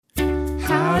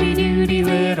howdy-doody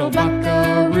little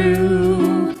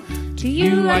buckaroo. To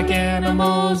you like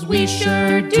animals, we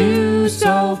sure do.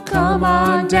 So come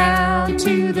on down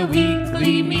to the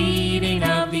weekly meeting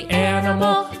of the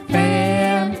Animal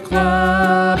Fan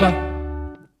Club.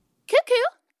 Cuckoo,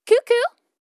 cuckoo.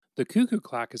 The cuckoo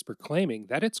clock is proclaiming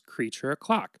that it's creature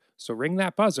o'clock. So ring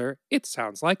that buzzer. It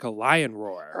sounds like a lion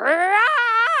roar. Roar!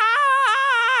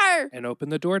 And open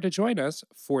the door to join us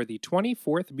for the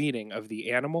 24th meeting of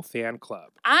the Animal Fan Club.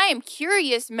 I am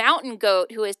Curious Mountain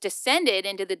Goat who has descended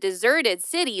into the deserted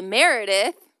city,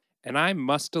 Meredith. And I'm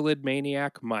Mustelid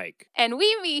Maniac Mike. And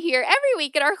we meet here every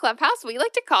week at our clubhouse we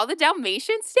like to call the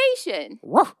Dalmatian Station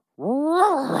Roar,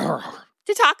 roar.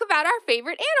 to talk about our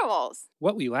favorite animals.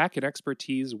 What we lack in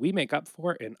expertise, we make up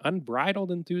for in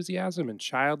unbridled enthusiasm and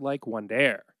childlike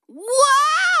wonder.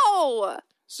 Wow!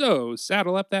 So,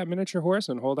 saddle up that miniature horse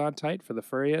and hold on tight for the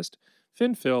furriest,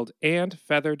 fin-filled, and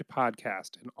feathered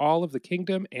podcast in all of the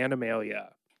kingdom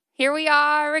Animalia. Here we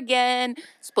are again,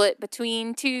 split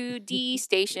between two D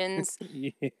stations.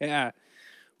 Yeah,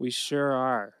 we sure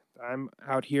are. I'm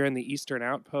out here in the Eastern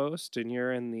Outpost, and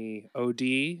you're in the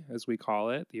OD, as we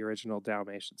call it, the original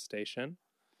Dalmatian Station.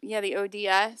 Yeah, the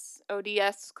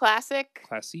ODS Classic.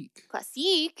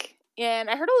 Classique. And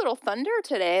I heard a little thunder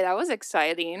today. That was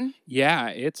exciting. Yeah,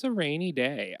 it's a rainy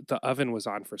day. The oven was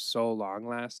on for so long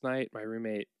last night. My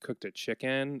roommate cooked a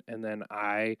chicken, and then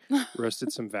I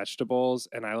roasted some vegetables,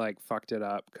 and I fucked it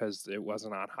up because it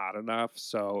wasn't on hot enough.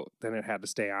 So then it had to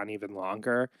stay on even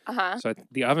longer. Uh-huh. So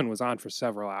the oven was on for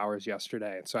several hours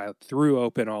yesterday. And so I threw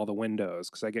open all the windows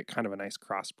because I get kind of a nice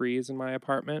cross breeze in my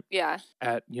apartment. Yeah.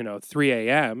 At, 3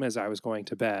 a.m. as I was going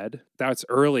to bed. That's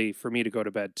early for me to go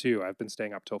to bed, too. I've been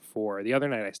staying up till 4. The other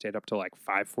night I stayed up till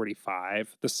 5:45.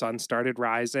 The sun started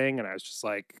rising, and I was just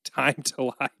time to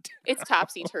lie down. It's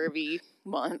topsy-turvy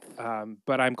month.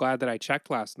 But I'm glad that I checked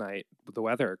last night with the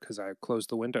weather because I closed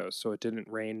the windows so it didn't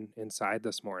rain inside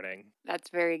this morning. That's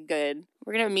very good.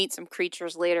 We're going to meet some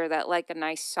creatures later that like a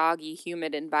nice, soggy,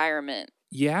 humid environment.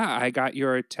 Yeah, I got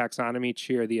your Taxonomy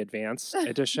Cheer, the Advanced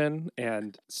edition,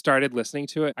 and started listening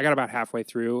to it. I got about halfway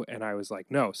through, and I was like,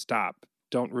 no, stop.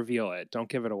 Don't reveal it. Don't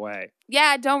give it away.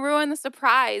 Yeah, don't ruin the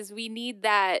surprise. We need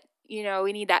that,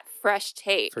 we need that fresh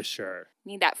take. For sure.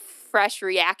 We need that fresh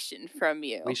reaction from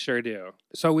you. We sure do.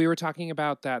 So we were talking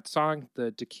about that song,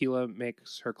 The Tequila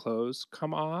Makes Her Clothes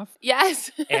Come Off. Yes.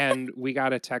 And we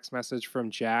got a text message from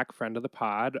Jack, friend of the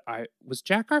pod. Was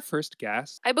Jack our first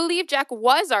guest? I believe Jack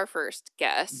was our first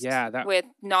guest. Yeah. With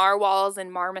narwhals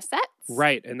and marmosets.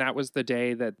 Right. And that was the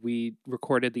day that we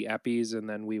recorded the epis and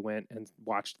then we went and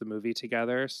watched the movie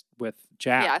together with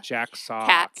Jack. Yeah. Jack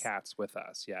saw cats with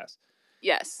us. Yes.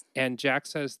 Yes. And Jack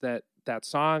says that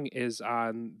song is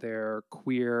on their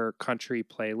queer country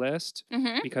playlist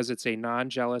because it's a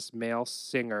non-jealous male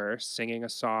singer singing a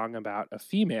song about a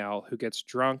female who gets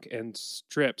drunk and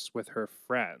strips with her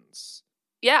friends.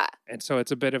 Yeah. And so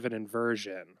it's a bit of an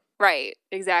inversion. Right,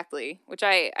 exactly. Which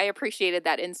I appreciated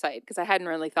that insight because I hadn't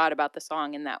really thought about the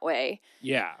song in that way.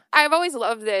 Yeah. I've always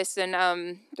loved this,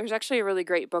 and there's actually a really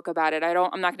great book about it.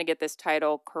 I'm not going to get this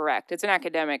title correct. It's an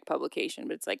academic publication,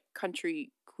 but it's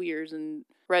country queers and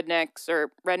rednecks,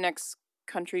 or rednecks,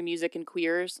 country music and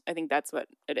queers. I think that's what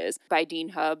it is, by Dean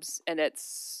Hubbs, and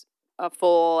it's a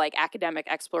full academic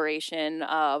exploration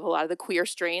of a lot of the queer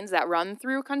strains that run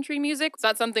through country music. It's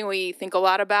not something we think a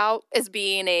lot about as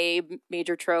being a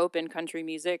major trope in country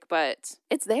music, but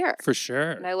it's there. For sure.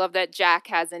 And I love that Jack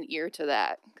has an ear to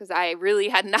that because I really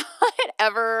had not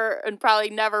ever and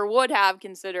probably never would have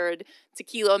considered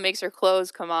Tequila Makes Her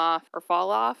Clothes Come Off or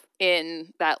Fall Off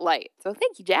in that light. So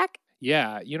thank you, Jack.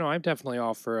 Yeah, I'm definitely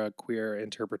all for a queer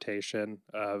interpretation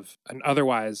of an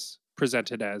otherwise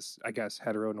presented as, I guess,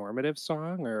 heteronormative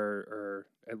song or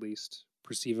at least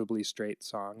perceivably straight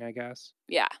song, I guess.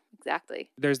 Yeah, exactly.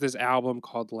 There's this album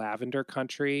called Lavender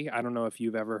Country. I don't know if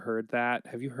you've ever heard that.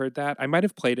 Have you heard that? I might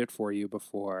have played it for you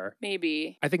before.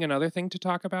 Maybe. I think another thing to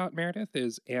talk about, Meredith,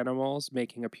 is animals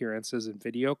making appearances in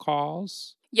video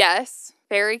calls. Yes,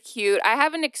 very cute. I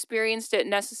haven't experienced it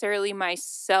necessarily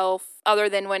myself other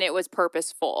than when it was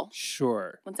purposeful.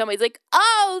 Sure. When somebody's like,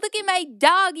 oh, look at my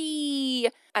doggy.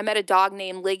 I met a dog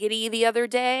named Liggity the other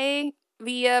day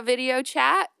via video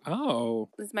chat. Oh.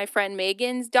 This is my friend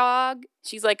Megan's dog.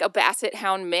 She's like a Basset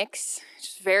Hound mix.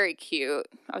 She's very cute.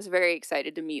 I was very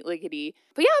excited to meet Liggity.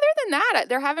 But yeah, other than that,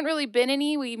 there haven't really been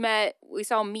any. We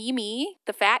saw Mimi,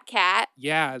 the fat cat.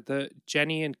 Yeah, the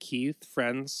Jenny and Keith,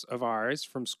 friends of ours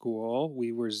from school.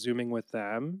 We were Zooming with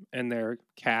them and their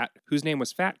cat, whose name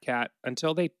was Fat Cat,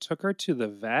 until they took her to the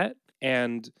vet.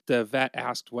 And the vet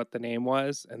asked what the name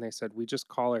was, and they said, we just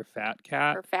call her Fat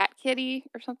Cat. Or Fat Kitty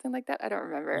or something like that. I don't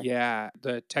remember. Yeah,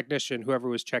 the technician, whoever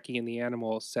was checking in the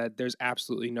animal, said, there's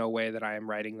absolutely no way that I am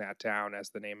writing that down as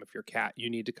the name of your cat. You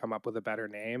need to come up with a better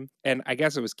name. And I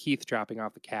guess it was Keith dropping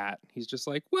off the cat. He's just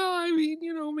like, well, I mean,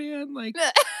 man, like,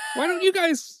 why don't you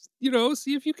guys,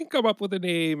 see if you can come up with a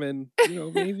name and,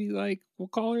 maybe like we'll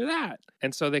call her that.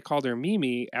 And so they called her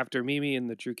Mimi after Mimi in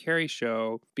the Drew Carey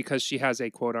show because she has a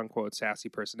quote unquote sassy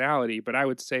personality. But I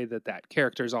would say that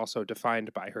character is also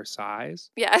defined by her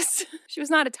size. Yes. She was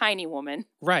not a tiny woman.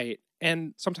 Right.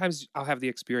 And sometimes I'll have the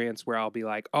experience where I'll be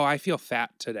like, oh, I feel fat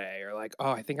today. Or like,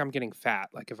 oh, I think I'm getting fat.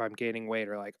 Like if I'm gaining weight,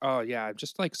 or like, oh yeah, I'm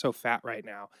just like so fat right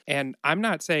now. And I'm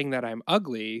not saying that I'm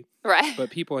ugly, right? But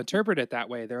people interpret it that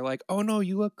way. They're like, oh no,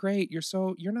 you look great. You're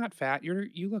not fat.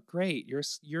 You look great.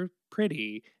 You're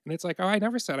pretty. And it's like, oh, I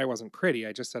never said I wasn't pretty.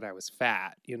 I just said I was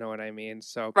fat. You know what I mean?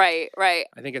 So right.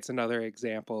 I think it's another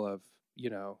example of,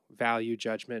 value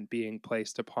judgment being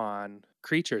placed upon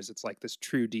creatures. It's like this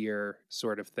true deer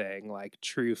sort of thing, like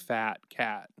true fat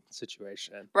cat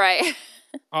situation. Right.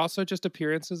 Also just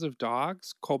appearances of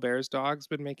dogs. Colbert's dog's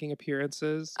been making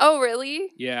appearances. Oh,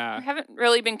 really? Yeah. I haven't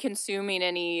really been consuming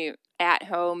any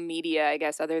at-home media, I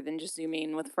guess, other than just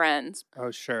Zooming with friends. Oh,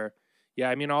 sure.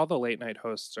 Yeah, I mean, all the late night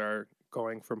hosts are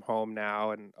going from home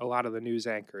now, and a lot of the news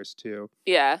anchors too.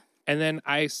 Yeah. And then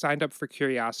I signed up for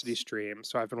Curiosity Stream,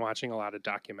 so I've been watching a lot of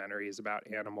documentaries about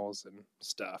animals and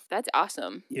stuff. That's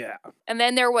awesome. Yeah. And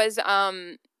then there was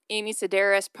Amy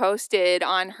Sedaris posted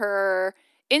on her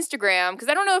Instagram, because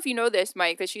I don't know if you know this,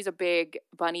 Mike, that she's a big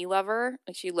bunny lover.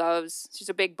 Like she's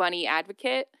a big bunny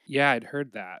advocate. Yeah, I'd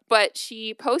heard that. But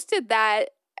she posted that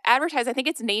advertised, I think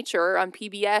it's Nature on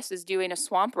PBS is doing a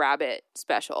swamp rabbit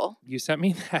special. You sent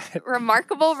me that.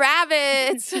 Remarkable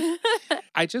rabbits.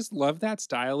 I just love that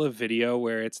style of video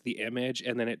where it's the image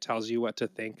and then it tells you what to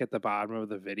think at the bottom of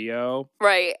the video.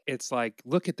 Right. It's like,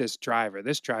 look at this driver.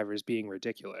 This driver is being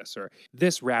ridiculous. Or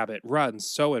this rabbit runs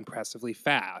so impressively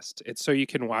fast. It's so you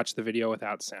can watch the video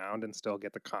without sound and still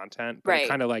get the content. But right. It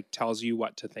kind of like tells you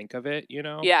what to think of it,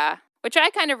 Yeah. Which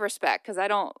I kind of respect because I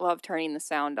don't love turning the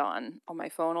sound on my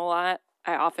phone a lot.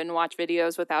 I often watch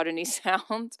videos without any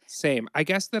sound. Same. I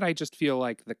guess that I just feel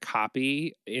like the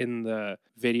copy in the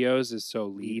videos is so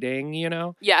leading,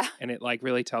 Yeah. And it like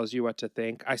really tells you what to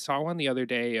think. I saw one the other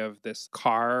day of this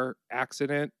car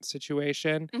accident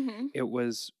situation. Mm-hmm. It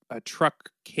was a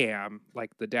truck cam,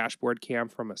 like the dashboard cam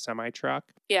from a semi-truck.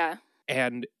 Yeah.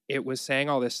 And it was saying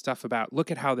all this stuff about,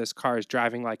 look at how this car is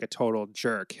driving like a total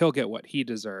jerk. He'll get what he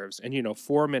deserves. And,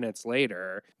 4 minutes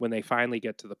later, when they finally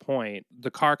get to the point,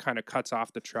 the car kind of cuts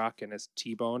off the truck and is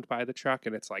T-boned by the truck.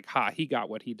 And it's like, he got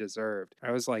what he deserved.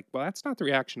 I was like, well, that's not the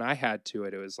reaction I had to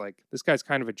it. It was like, this guy's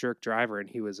kind of a jerk driver and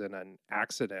he was in an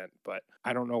accident. But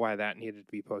I don't know why that needed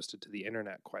to be posted to the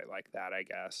internet quite like that, I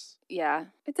guess. Yeah,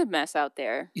 it's a mess out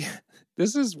there. Yeah,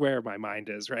 this is where my mind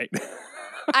is right now.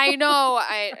 I know.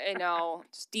 I know.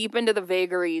 Just deep into the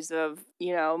vagaries of,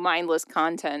 mindless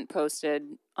content posted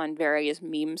on various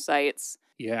meme sites.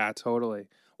 Yeah, totally.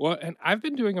 Well, and I've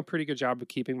been doing a pretty good job of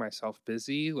keeping myself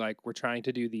busy. Like, we're trying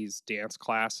to do these dance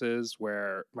classes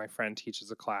where my friend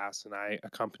teaches a class and I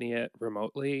accompany it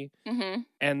remotely. Mm-hmm.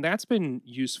 And that's been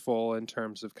useful in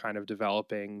terms of kind of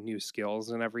developing new skills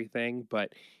and everything.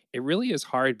 But it really is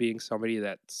hard being somebody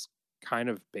that's kind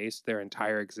of based their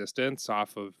entire existence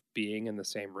off of being in the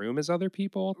same room as other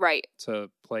people. Right. To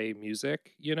play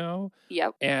music,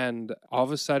 Yep. And all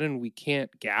of a sudden we can't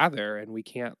gather and we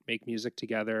can't make music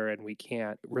together and we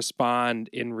can't respond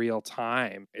in real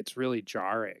time. It's really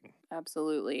jarring.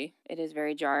 Absolutely. It is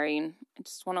very jarring. I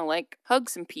just want to hug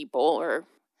some people or,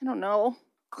 I don't know,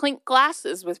 clink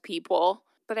glasses with people,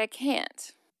 but I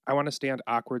can't. I want to stand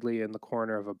awkwardly in the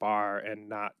corner of a bar and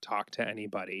not talk to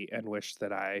anybody and wish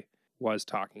that I was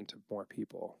talking to more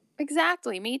people.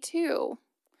 Exactly. Me too.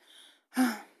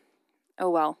 Oh,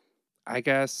 well. I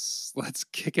guess let's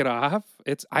kick it off.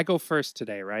 I go first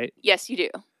today, right? Yes, you do.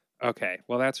 Okay.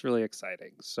 Well, that's really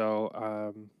exciting.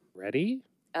 So, ready?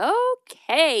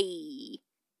 Okay.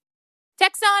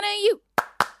 Taxana you.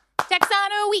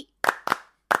 Taxana we.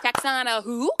 Taxana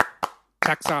who?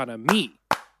 Taxana me.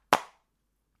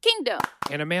 Kingdom.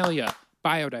 Animalia.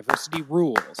 Biodiversity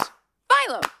rules.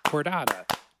 Phylum. Chordata.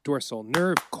 Dorsal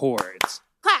nerve cords.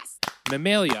 Class.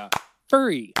 Mammalia.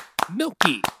 Furry.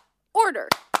 Milky. Order.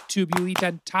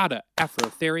 Tubulidentata.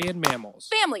 Afrotherian mammals.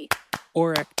 Family.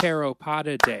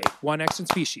 Oracteropodidae. 1 extant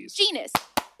species. Genus.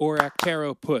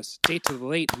 Oracteropus. Date to the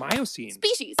late Miocene.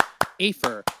 Species.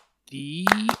 Afer. The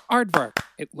aardvark.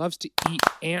 It loves to eat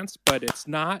ants, but it's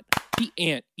not the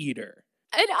ant eater.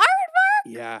 An aardvark?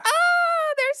 Yeah.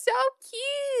 Oh, they're so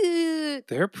cute.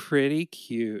 They're pretty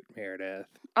cute, Meredith.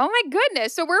 Oh my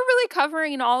goodness. So we're really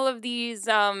covering all of these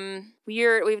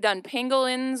we've done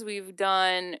pangolins, we've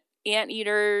done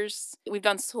anteaters, we've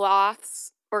done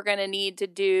sloths. We're going to need to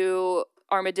do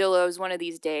armadillos one of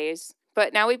these days.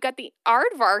 But now we've got the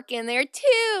aardvark in there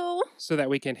too. So that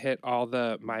we can hit all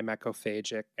the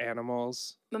myrmecophagic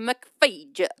animals.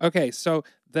 Myrmecophagia. Okay, so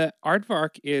the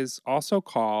aardvark is also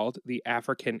called the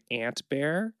African ant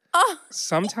bear. Oh.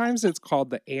 Sometimes it's called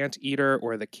the anteater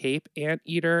or the Cape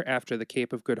anteater after the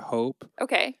Cape of Good Hope.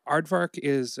 Okay. Aardvark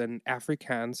is an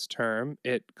Afrikaans term.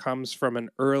 It comes from an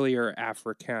earlier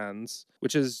Afrikaans,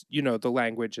 which is, the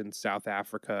language in South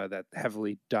Africa, that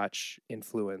heavily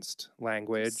Dutch-influenced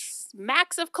language.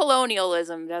 Smacks of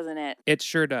colonialism, doesn't it? It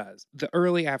sure does. The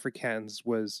early Afrikaans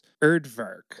was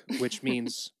Erdvark, which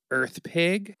means earth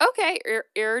pig. Okay,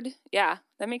 Erd. Yeah,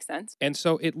 that makes sense. And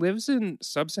so it lives in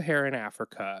sub-Saharan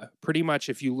Africa. Pretty much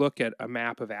if you look at a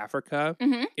map of Africa,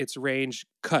 its range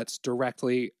cuts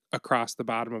directly across the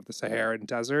bottom of the Saharan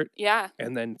desert. Yeah.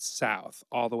 And then south,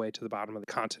 all the way to the bottom of the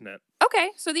continent.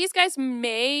 Okay, so these guys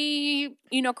may,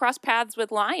 cross paths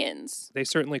with lions. They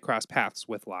certainly cross paths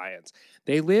with lions.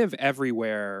 They live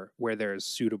everywhere where there's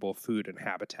suitable food and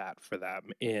habitat for them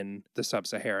in the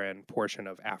sub-Saharan portion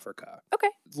of Africa. Okay.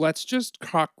 Let's just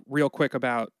talk real quick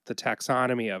about the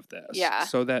taxonomy of this. Yeah.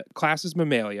 So that class is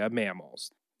Mammalia,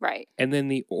 mammals. Right. And then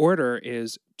the order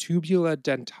is Tubula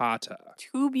dentata.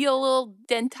 Tubula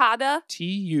dentata?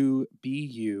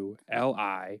 Tubuli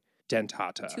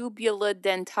dentata. Tubula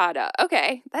dentata.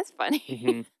 Okay, that's funny.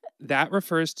 Mm-hmm. That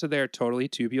refers to their totally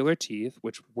tubular teeth,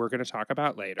 which we're going to talk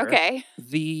about later. Okay.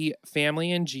 The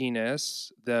family and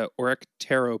genus, the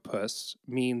Oricteropus,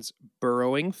 means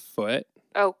burrowing foot.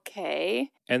 Okay.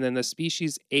 And then the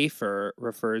species Afer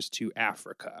refers to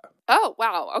Africa. Oh,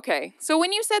 wow. Okay. So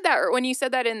when you said that, or when you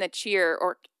said that in the cheer,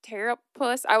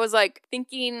 Oricteropus, I was like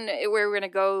thinking we were going to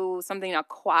go something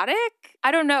aquatic.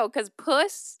 I don't know, because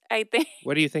puss, I think.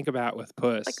 What do you think about with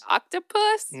puss? Like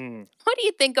octopus? What do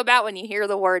you think about when you hear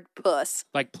the word puss?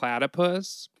 Like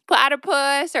platypus?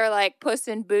 Platypus or like Puss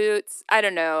in Boots. I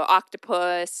don't know.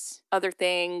 Octopus, other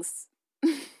things.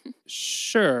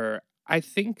 Sure. I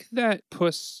think that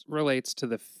puss relates to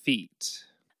the feet.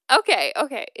 Okay.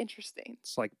 Interesting.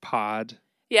 It's like pod.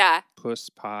 Yeah. Puss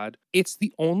pod. It's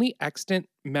the only extant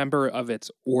member of its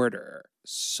order.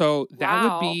 So that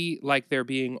would be like there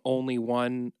being only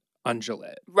one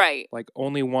ungulate. Right. Like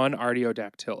only one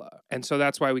Artiodactyla. And so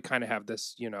that's why we kind of have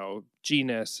this,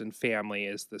 genus and family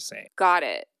is the same. Got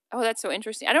it. Oh, that's so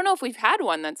interesting. I don't know if we've had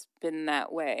one that's been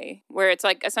that way, where it's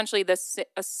like essentially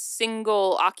a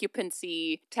single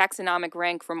occupancy taxonomic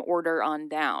rank from order on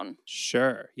down.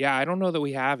 Sure. Yeah, I don't know that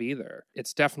we have either.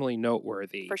 It's definitely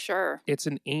noteworthy. For sure. It's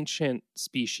an ancient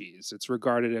species. It's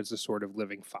regarded as a sort of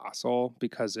living fossil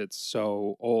because it's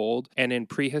so old. And in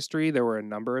prehistory, there were a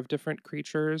number of different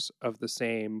creatures of the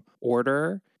same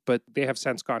order, but they have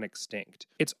since gone extinct.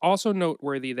 It's also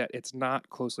noteworthy that it's not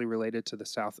closely related to the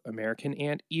South American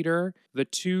anteater. The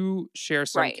two share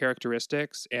some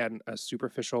characteristics and a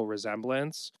superficial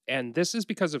resemblance. And this is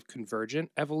because of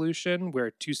convergent evolution,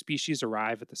 where two species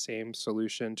arrive at the same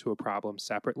solution to a problem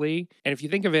separately. And if you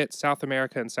think of it, South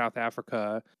America and South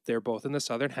Africa, they're both in the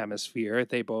southern hemisphere.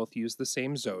 They both use the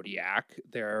same zodiac.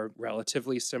 They're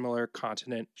relatively similar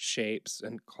continent shapes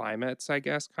and climates, I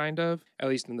guess, kind of, at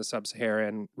least in the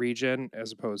sub-Saharan region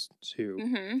as opposed to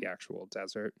the actual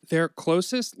desert. Their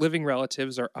closest living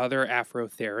relatives are other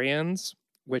Afrotherians,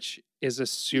 which is a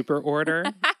super order.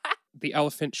 The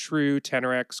elephant shrew,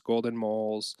 Tenarex, golden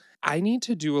moles. I need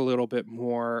to do a little bit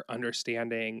more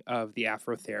understanding of the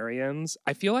Afrotherians.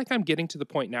 I feel like I'm getting to the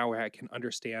point now where I can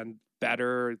understand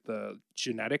better the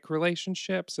genetic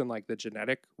relationships and like the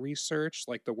genetic research.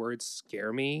 Like the words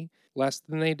scare me less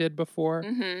than they did before.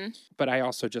 But I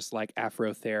also just like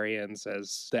Afrotherians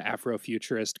as the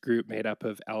Afrofuturist group made up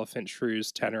of elephant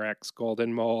shrews, Tenarex,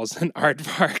 golden moles, and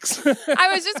aardvarks.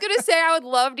 I was just going to say I would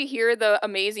love to hear the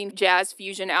amazing jazz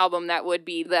fusion album that would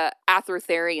be the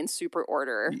Afrotherian super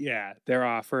order. Yeah, they're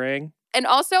offering. And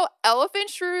also, elephant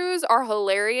shrews are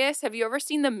hilarious. Have you ever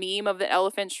seen the meme of the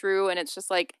elephant shrew? And it's just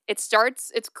like, it's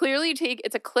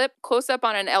a clip close up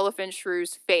on an elephant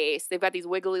shrew's face. They've got these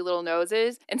wiggly little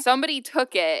noses. And somebody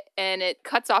took it and it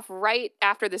cuts off right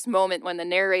after this moment when the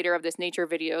narrator of this nature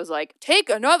video is like, take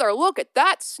another look at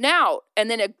that snout.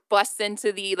 And then it busts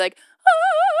into the like,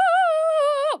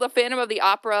 the Phantom of the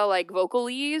Opera like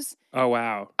vocalese. Oh,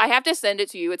 wow. I have to send it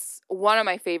to you. It's one of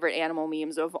my favorite animal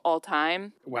memes of all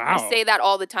time. Wow. I say that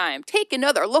all the time. Take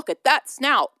another look at that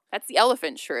snout. That's the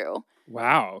elephant shrew.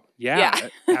 Wow. Yeah.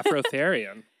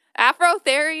 Afrotherian.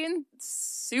 Afrotherian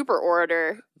super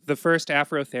order. The first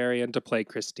Afrotherian to play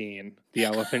Christine, the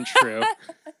elephant shrew.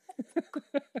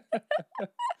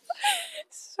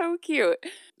 So cute.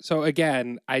 So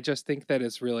again, I just think that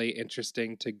it's really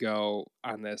interesting to go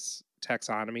on this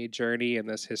taxonomy journey and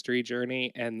this history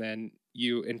journey, and then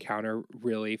you encounter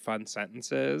really fun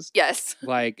sentences. Yes.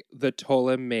 Like the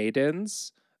Tollem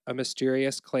maidens, a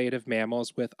mysterious clade of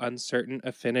mammals with uncertain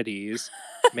affinities,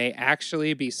 may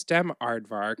actually be stem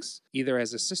aardvarks, either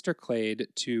as a sister clade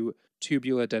to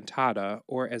Tubula dentata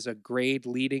or as a grade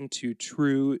leading to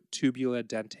true Tubula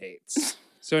dentates.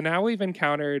 So now we've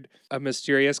encountered a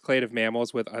mysterious clade of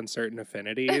mammals with uncertain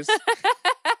affinities.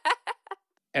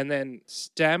 And then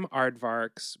stem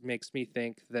aardvarks makes me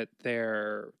think that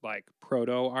they're like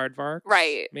proto-aardvarks.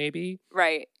 Right. Maybe.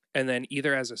 Right. And then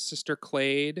either as a sister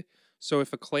clade. So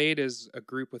if a clade is a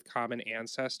group with common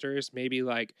ancestors, maybe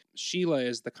like Sheila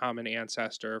is the common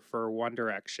ancestor for One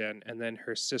Direction, and then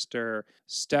her sister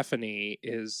Stephanie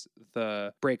is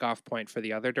the break-off point for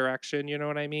the other direction, you know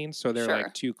what I mean? So they're Sure.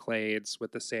 like two clades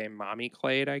with the same mommy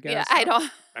clade, I guess. Yeah, I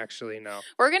don't. Actually, no.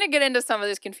 We're going to get into some of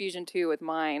this confusion too with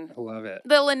mine. I love it.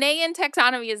 The Linnaean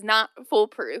taxonomy is not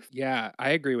foolproof. Yeah, I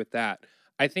agree with that.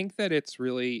 I think that it's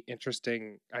really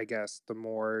interesting, I guess, the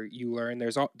more you learn.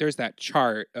 There's that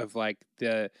chart of like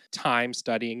the time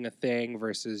studying a thing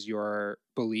versus your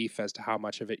belief as to how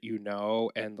much of it you know.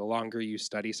 And the longer you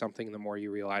study something, the more you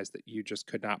realize that you just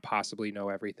could not possibly know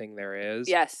everything there is.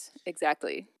 Yes,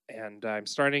 exactly. And I'm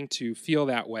starting to feel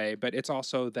that way. But it's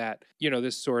also that,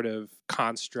 this sort of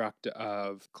construct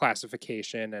of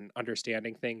classification and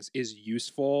understanding things is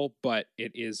useful, but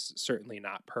it is certainly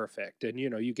not perfect. And,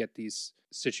 you get these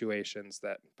situations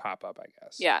that pop up, I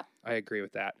guess. Yeah. I agree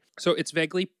with that. So it's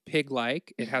vaguely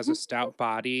pig-like. It has a stout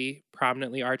body,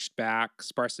 prominently arched back,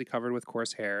 sparsely covered with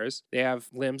coarse hairs. They have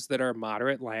limbs that are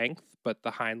moderate length, but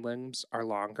the hind limbs are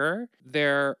longer.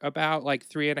 They're about like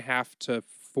 3.5 to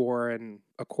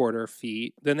 4.25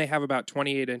 feet. Then they have about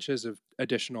 28 inches of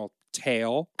additional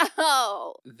tail.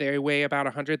 Oh. They weigh about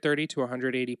 130 to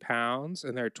 180 pounds,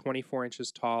 and they're 24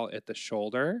 inches tall at the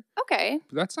shoulder. Okay.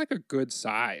 That's like a good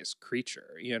size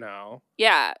creature,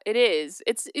 Yeah, it is.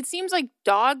 It seems like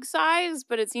dog size,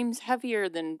 but it seems heavier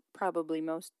than probably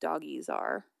most doggies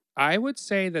are. I would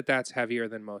say that that's heavier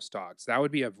than most dogs. That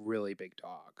would be a really big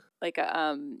dog. Like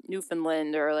a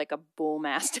Newfoundland or like a bull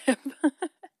mastiff.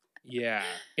 Yeah.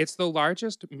 It's the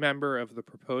largest member of the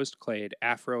proposed clade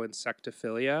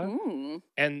Afroinsectophilia. Mm.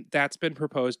 And that's been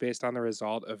proposed based on the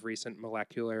result of recent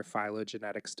molecular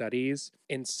phylogenetic studies.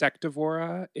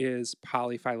 Insectivora is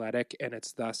polyphyletic and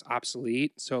it's thus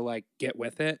obsolete. So, get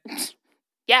with it.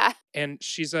 Yeah. And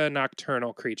she's a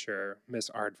nocturnal creature, Miss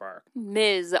Aardvark.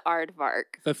 Ms.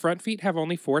 Aardvark. The front feet have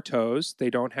only 4 toes. They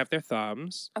don't have their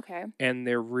thumbs. Okay. And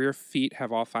their rear feet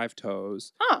have all 5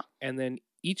 toes. Huh. And then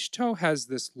each toe has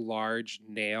this large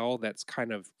nail that's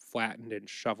kind of flattened and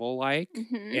shovel-like.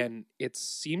 Mm-hmm. And it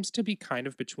seems to be kind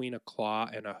of between a claw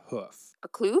and a hoof. A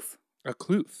kloof? A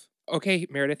kloof. Okay,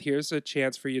 Meredith, here's a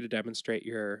chance for you to demonstrate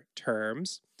your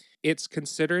terms. It's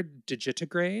considered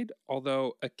digitigrade,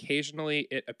 although occasionally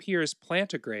it appears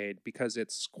plantigrade because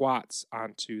it squats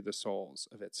onto the soles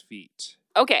of its feet.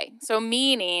 Okay, so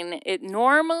meaning it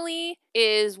normally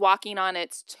is walking on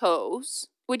its toes.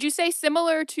 Would you say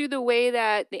similar to the way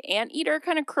that the anteater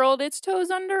kind of curled its toes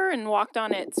under and walked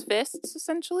on its fists,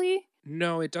 essentially?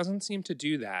 No, it doesn't seem to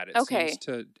do that. It seems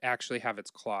to actually have its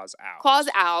claws out. Claws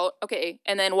out, okay.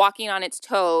 And then walking on its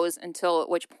toes until at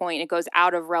which point it goes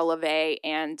out of releve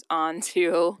and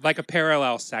onto... Like a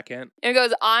parallel second. It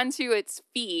goes onto its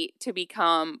feet to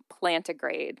become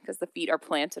plantigrade because the feet are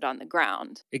planted on the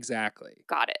ground. Exactly.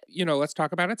 Got it. Let's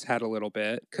talk about its head a little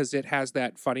bit because it has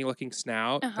that funny looking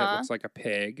snout that looks like a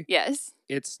pig. Yes.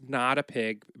 It's not a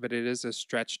pig, but it is a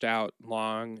stretched out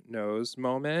long nose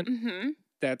moment. Mm-hmm.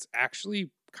 That's actually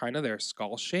kind of their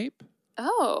skull shape.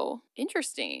 Oh,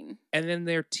 interesting. And then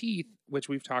their teeth, which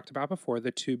we've talked about before,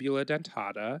 the tubula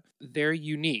dentata, they're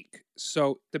unique.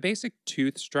 So the basic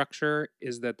tooth structure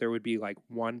is that there would be like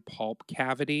one pulp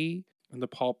cavity, and the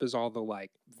pulp is all the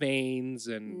veins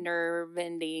and nerve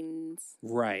endings.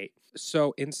 Right.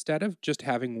 So instead of just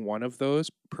having one of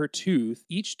those per tooth,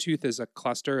 each tooth is a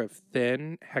cluster of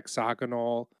thin,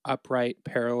 hexagonal, upright,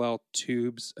 parallel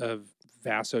tubes of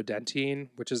vasodentine,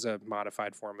 which is a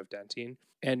modified form of dentine.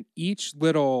 And each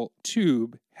little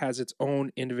tube has its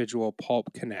own individual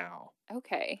pulp canal.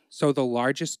 Okay. So the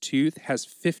largest tooth has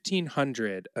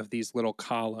 1,500 of these little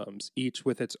columns, each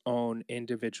with its own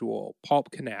individual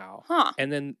pulp canal. Huh.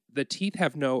 And then the teeth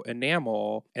have no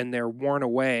enamel and they're worn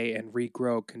away and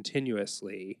regrow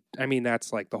continuously. I mean,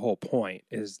 that's like the whole point,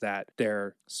 is that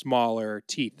they're smaller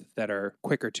teeth that are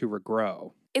quicker to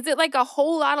regrow. Is it like a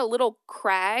whole lot of little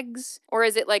crags, or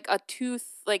is it like a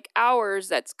tooth like ours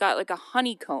that's got like a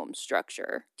honeycomb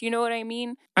structure? Do you know what I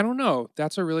mean? I don't know.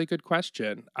 That's a really good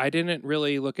question. I didn't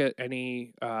really look at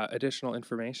any additional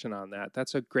information on that.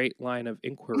 That's a great line of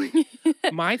inquiry.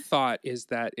 My thought is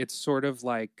that it's sort of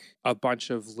like a bunch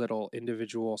of little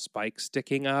individual spikes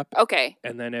sticking up. Okay.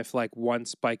 And then if like one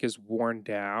spike is worn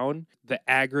down, the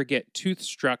aggregate tooth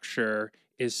structure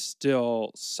is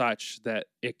still such that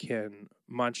it can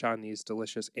munch on these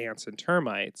delicious ants and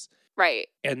termites. Right.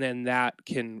 And then that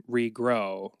can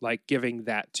regrow, like giving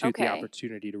that tooth the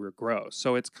opportunity to regrow.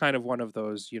 So it's kind of one of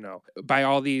those, by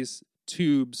all these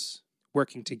tubes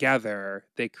working together,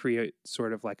 they create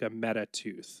sort of like a meta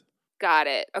tooth. Got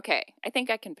it. Okay. I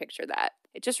think I can picture that.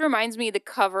 It just reminds me of the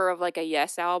cover of like a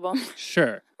Yes album. Sure.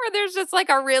 Where there's just like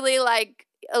a really like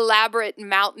elaborate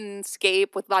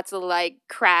mountainscape with lots of like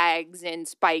crags and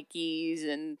spikies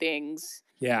and things.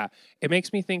 Yeah. It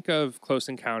makes me think of Close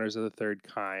Encounters of the Third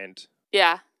Kind.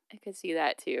 Yeah, I could see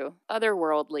that too.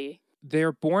 Otherworldly.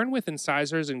 They're born with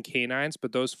incisors and canines,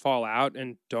 but those fall out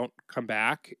and don't come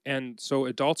back. And so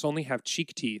adults only have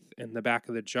cheek teeth in the back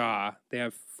of the jaw. They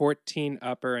have 14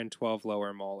 upper and 12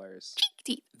 lower molars. Cheek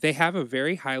teeth. They have a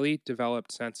very highly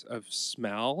developed sense of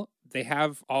smell. They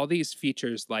have all these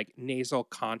features like nasal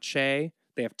conchae.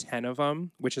 They have 10 of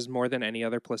them, which is more than any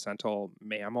other placental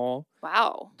mammal.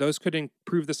 Wow. Those could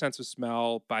improve the sense of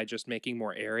smell by just making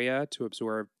more area to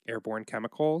absorb airborne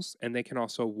chemicals. And they can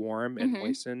also warm and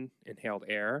moisten inhaled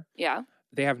air. Yeah.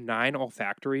 They have 9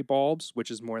 olfactory bulbs,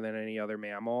 which is more than any other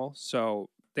mammal. So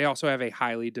they also have a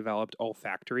highly developed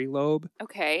olfactory lobe.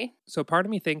 Okay. So part of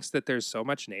me thinks that there's so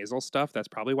much nasal stuff. That's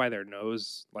probably why their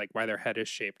nose, like why their head is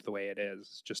shaped the way it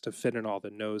is, just to fit in all the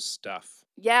nose stuff.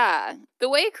 Yeah. The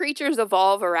way creatures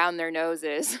evolve around their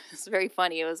noses is very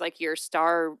funny. It was like your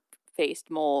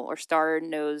star-faced mole or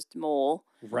star-nosed mole.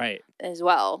 Right. As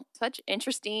well. Such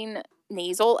interesting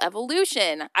nasal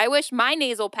evolution. I wish my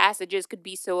nasal passages could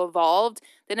be so evolved,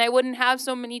 then I wouldn't have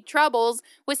so many troubles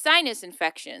with sinus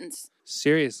infections.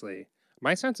 Seriously.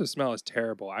 My sense of smell is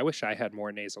terrible. I wish I had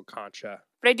more nasal concha.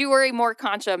 But I do worry more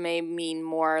concha may mean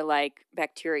more like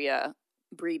bacteria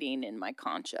breeding in my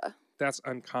concha. That's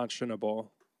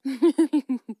unconscionable.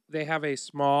 They have a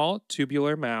small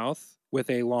tubular mouth with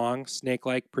a long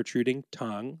snake-like protruding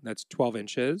tongue that's 12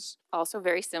 inches. Also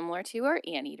very similar to our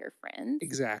anteater friends.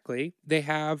 Exactly. They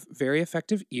have very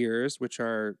effective ears, which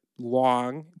are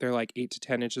long. They're like 8 to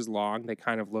 10 inches long. They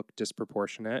kind of look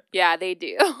disproportionate. Yeah, they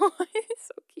do. It's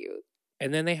so cute.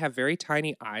 And then they have very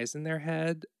tiny eyes in their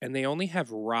head, and they only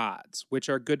have rods, which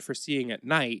are good for seeing at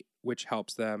night, which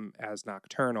helps them as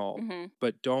nocturnal,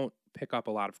 but don't pick up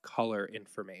a lot of color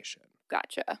information.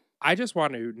 Gotcha. I just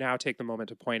want to now take the moment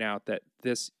to point out that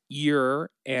this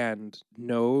ear and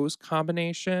nose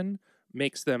combination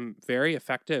makes them very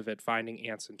effective at finding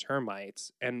ants and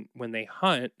termites. And when they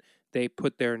hunt, they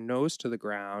put their nose to the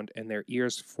ground and their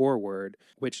ears forward,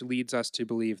 which leads us to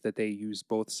believe that they use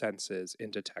both senses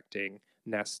in detecting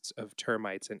nests of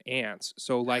termites and ants.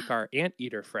 So like our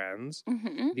anteater friends,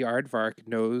 the aardvark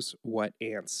knows what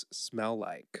ants smell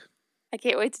like. I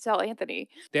can't wait to tell Anthony.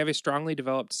 They have a strongly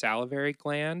developed salivary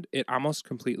gland. It almost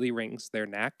completely rings their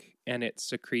neck, and it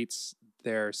secretes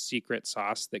their secret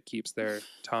sauce that keeps their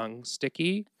tongue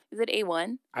sticky. Is it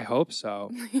A1? I hope so.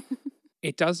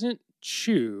 It doesn't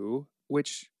chew,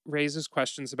 which raises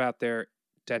questions about their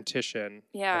dentition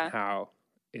and how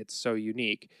it's so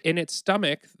unique. In its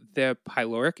stomach, the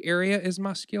pyloric area is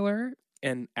muscular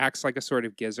and acts like a sort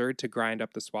of gizzard to grind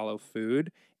up the swallowed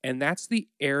food. And that's the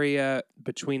area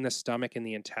between the stomach and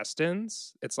the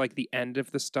intestines. It's like the end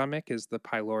of the stomach is the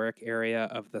pyloric area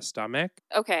of the stomach.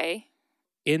 Okay.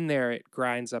 In there, it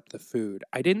grinds up the food.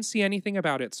 I didn't see anything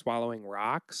about it swallowing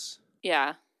rocks.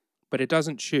 Yeah. But it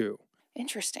doesn't chew.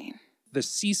 Interesting. The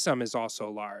cecum is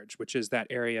also large, which is that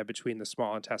area between the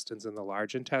small intestines and the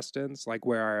large intestines, like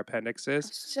where our appendix is. I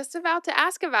was just about to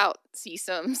ask about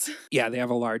cecums. Yeah, they have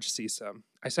a large cecum.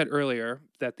 I said earlier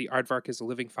that the aardvark is a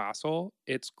living fossil.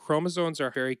 Its chromosomes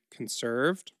are very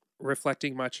conserved,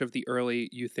 reflecting much of the early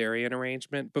eutherian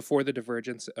arrangement before the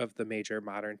divergence of the major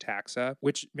modern taxa,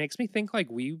 which makes me think like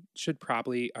we should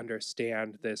probably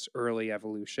understand this early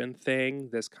evolution thing,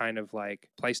 this kind of like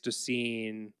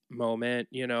Pleistocene moment,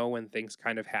 you know, when things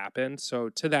kind of happen. So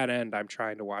to that end, I'm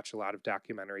trying to watch a lot of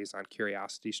documentaries on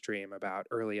CuriosityStream about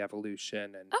early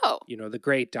evolution and, Oh, you know, the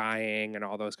great dying and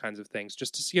all those kinds of things,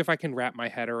 just to see if I can wrap my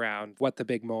head around what the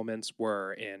big moments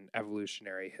were in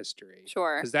evolutionary history.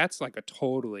 sure. Because that's like a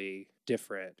totally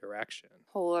different direction.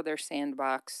 Whole other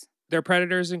sandbox. Their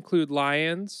predators include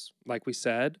lions, like we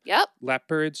said, Yep.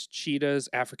 leopards, cheetahs,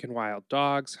 African wild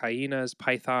dogs, hyenas,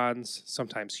 pythons,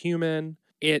 sometimes human.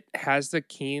 It has the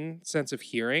keen sense of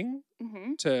hearing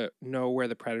Mm-hmm. to know where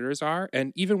the predators are.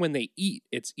 And even when they eat,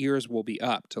 its ears will be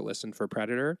up to listen for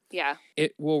predator. Yeah.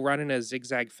 It will run in a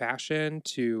zigzag fashion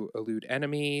to elude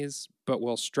enemies, but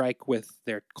will strike with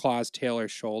their claws, tail, or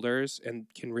shoulders and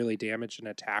can really damage an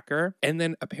attacker. And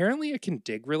then apparently it can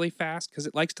dig really fast because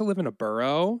it likes to live in a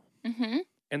burrow. Mm-hmm.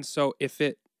 And so if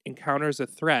it encounters a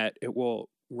threat, it will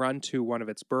run to one of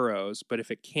its burrows. But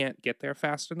if it can't get there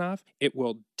fast enough, it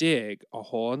will dig a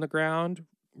hole in the ground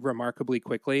remarkably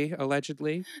quickly,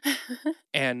 allegedly,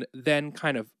 and then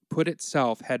kind of put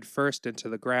itself head first into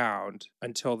the ground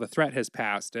until the threat has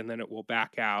passed, and then it will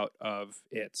back out of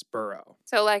its burrow.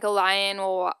 So, like, a lion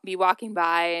will be walking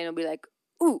by and it'll be like,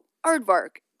 ooh,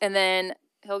 aardvark. And then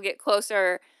he'll get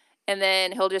closer and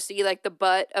then he'll just see, like, the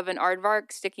butt of an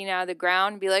aardvark sticking out of the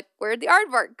ground and be like, where'd the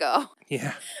aardvark go?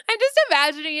 Yeah. I'm just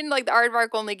imagining, like, the aardvark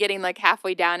only getting, like,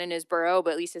 halfway down in his burrow,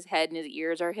 but at least his head and his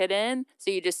ears are hidden.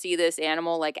 So you just see this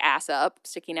animal, like, ass up,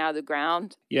 sticking out of the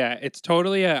ground. Yeah, it's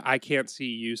totally a I can't see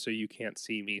you, so you can't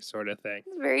see me sort of thing.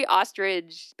 It's very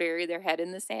ostrich, bury their head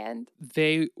in the sand.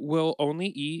 They will only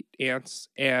eat ants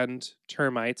and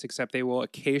termites, except they will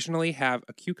occasionally have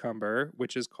a cucumber,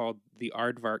 which is called the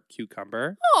aardvark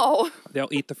cucumber. Oh, They'll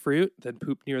eat the fruit, then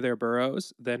poop near their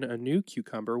burrows. Then a new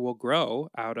cucumber will grow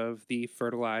out of the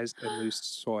fertilized and loose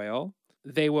soil.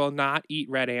 They will not eat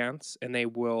red ants, and they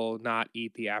will not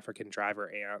eat the African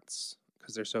driver ants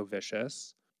because they're so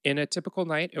vicious. In a typical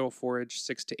night, it will forage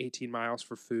 6 to 18 miles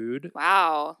for food.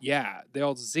 wow. Yeah,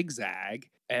 they'll zigzag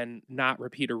and not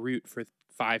repeat a route for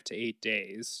 5 to 8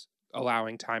 days,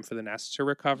 allowing time for the nest to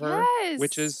recover. Yes.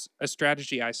 Which is a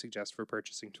strategy I suggest for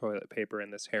purchasing toilet paper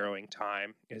in this harrowing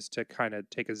time, is to kind of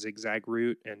take a zigzag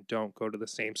route and don't go to the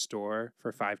same store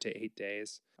for 5 to 8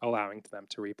 days, allowing them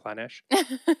to replenish.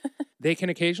 They can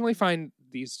occasionally find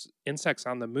these insects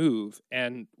on the move,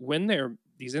 and when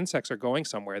these insects are going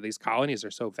somewhere, these colonies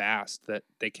are so vast that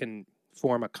they can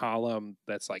form a column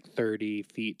that's like 30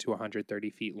 feet to 130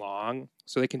 feet long,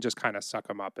 so they can just kind of suck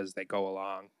them up as they go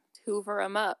along. Hoover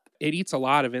them up. It eats a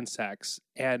lot of insects,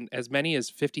 and as many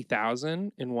as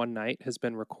 50,000 in one night has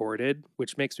been recorded,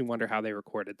 which makes me wonder how they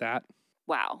recorded that.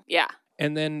 Wow. Yeah.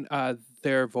 And then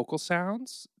their vocal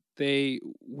sounds, they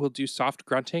will do soft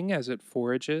grunting as it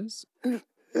forages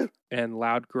and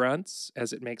loud grunts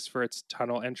as it makes for its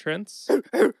tunnel entrance.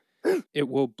 It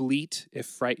will bleat if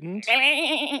frightened.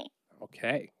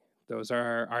 Okay, those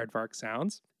are our aardvark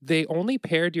sounds. They only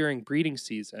pair during breeding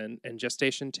season, and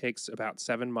gestation takes about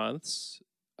 7 months.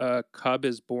 A cub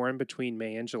is born between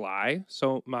May and July,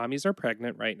 so mommies are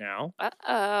pregnant right now.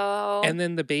 Uh-oh. And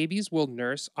then the babies will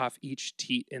nurse off each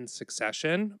teat in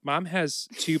succession. Mom has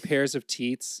 2 pairs of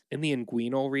teats in the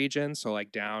inguinal region, so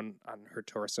like down on her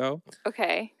torso.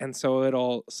 Okay. And so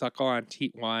it'll suckle on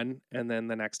teat 1, and then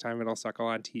the next time it'll suckle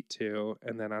on teat 2,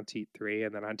 and then on teat 3,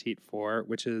 and then on teat 4,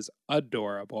 which is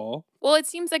adorable. Well, it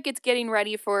seems like it's getting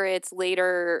ready for its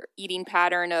later eating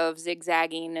pattern of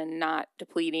zigzagging and not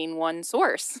depleting one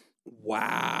source.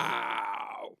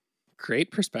 Wow. Great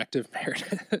perspective,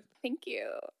 Meredith. Thank you.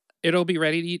 It'll be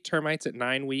ready to eat termites at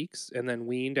 9 weeks and then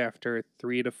weaned after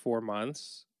 3 to 4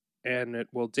 months. And it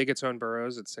will dig its own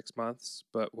burrows at 6 months,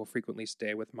 but will frequently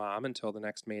stay with mom until the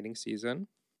next mating season.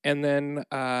 And then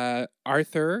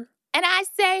Arthur. And I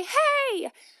say,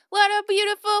 hey, what a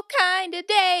beautiful kind of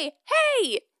day.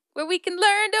 Hey, where we can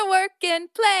learn to work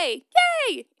and play.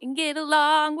 Yay! And get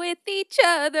along with each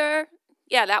other.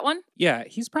 Yeah, that one. Yeah,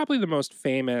 he's probably the most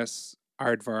famous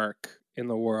aardvark in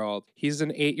the world. He's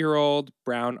an 8-year-old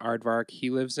brown aardvark. He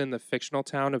lives in the fictional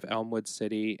town of Elmwood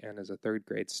City and is a 3rd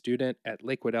grade student at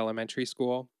Lakewood Elementary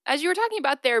School. As you were talking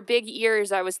about their big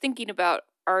ears, I was thinking about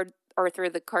Arthur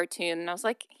the cartoon, and I was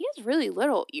like, he has really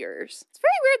little ears. It's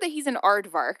very weird that he's an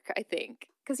aardvark, I think,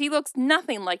 because he looks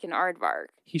nothing like an aardvark.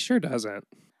 He sure doesn't.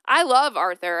 I love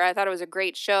Arthur. I thought it was a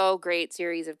great show, great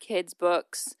series of kids'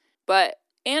 books, but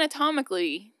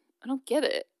anatomically, I don't get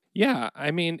it. Yeah,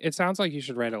 I mean, it sounds like you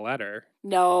should write a letter.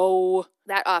 No,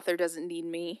 that author doesn't need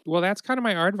me. Well, that's kind of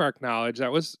my aardvark knowledge.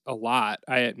 That was a lot,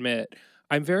 I admit.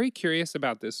 I'm very curious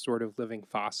about this sort of living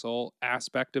fossil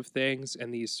aspect of things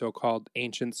and these so-called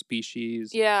ancient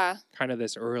species. Yeah. Kind of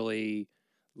this early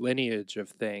lineage of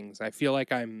things. I feel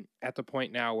like I'm at the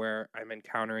point now where I'm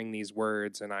encountering these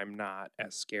words and I'm not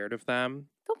as scared of them.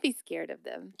 Don't be scared of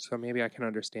them. So maybe I can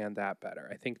understand that better.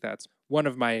 I think that's one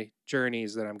of my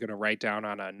journeys that I'm going to write down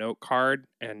on a note card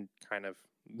and kind of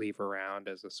leave around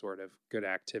as a sort of good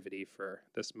activity for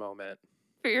this moment.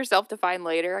 For yourself to find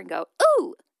later and go,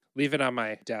 ooh. Leave it on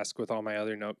my desk with all my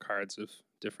other note cards of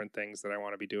different things that I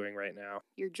want to be doing right now.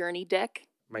 Your journey deck.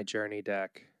 My journey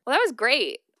deck. Well, that was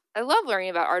great. I love learning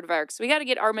about aardvarks. We got to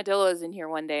get armadillos in here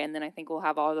one day, and then I think we'll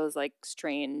have all those like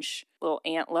strange little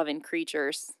ant-loving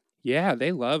creatures. Yeah,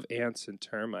 they love ants and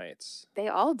termites. They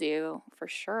all do, for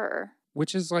sure.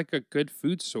 Which is like a good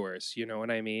food source, you know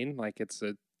what I mean? Like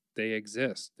they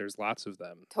exist. There's lots of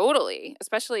them. Totally.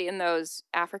 Especially in those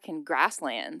African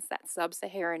grasslands, that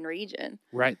sub-Saharan region.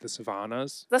 Right, the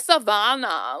savannas. The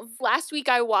savannas. Last week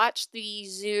I watched the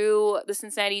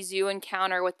Cincinnati Zoo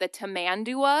encounter with the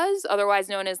tamanduas, otherwise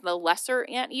known as the lesser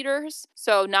anteaters.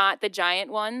 So not the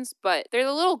giant ones, but they're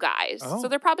the little guys. Oh. So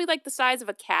they're probably like the size of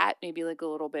a cat, maybe like a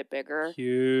little bit bigger.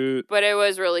 Cute. But it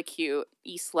was really cute.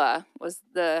 Isla was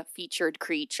the featured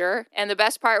creature. And the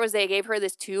best part was they gave her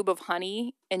this tube of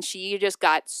honey, and she just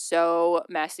got so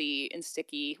messy and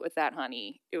sticky with that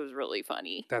honey. It was really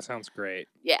funny. That sounds great.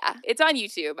 Yeah. It's on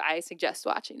YouTube. I suggest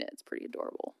watching it. It's pretty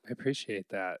adorable. I appreciate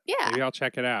that. Yeah. Maybe I'll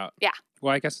check it out. Yeah.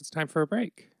 Well, I guess it's time for a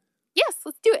break. Yes,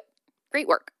 let's do it. Great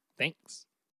work. Thanks.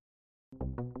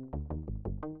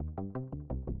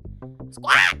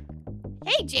 Squawk!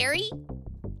 Hey, Jerry.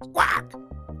 Squawk!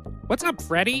 What's up,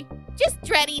 Freddy? Just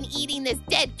dreading eating this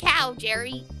dead cow,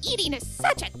 Jerry. Eating is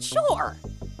such a chore.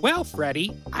 Well,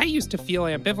 Freddy, I used to feel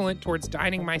ambivalent towards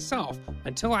dining myself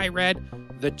until I read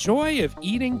The Joy of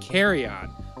Eating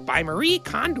Carry-On by Marie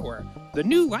Kondo, the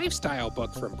new lifestyle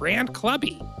book from Brand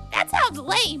Clubby. That sounds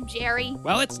lame, Jerry.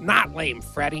 Well, it's not lame,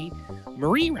 Freddy.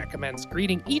 Marie recommends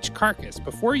greeting each carcass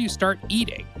before you start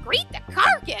eating Greet the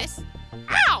carcass?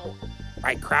 How?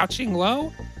 by crouching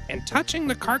low and touching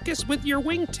the carcass with your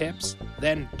wingtips,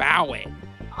 then bowing.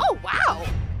 Oh, wow.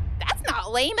 That's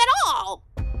not lame at all.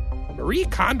 Marie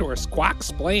Kondo Squawk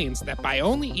explains that by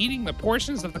only eating the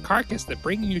portions of the carcass that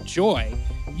bring you joy,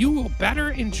 you will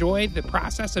better enjoy the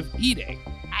process of eating.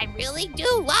 I really do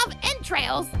love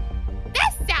entrails.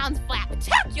 This sounds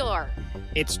flaptacular.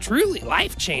 It's truly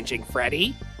life-changing,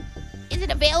 Freddy. Is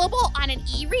it available on an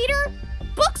e-reader?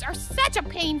 Books are such a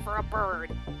pain for a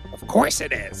bird. Of course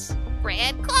it is.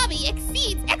 Brand Clubby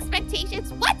exceeds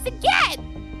expectations once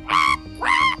again. Quack,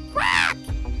 quack, quack.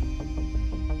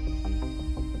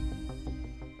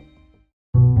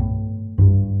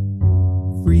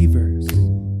 Free verse,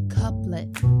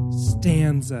 Couplet,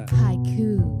 stanza.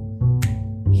 haiku,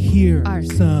 Here Are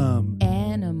some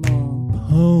animal,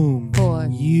 poems For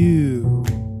you.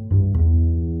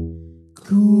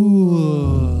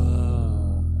 Cool.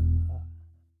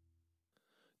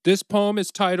 This poem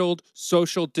is titled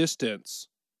Social Distance.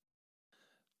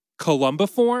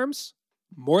 Columbiforms?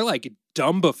 More like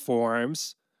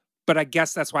dumbiforms. But I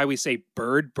guess that's why we say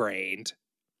bird-brained.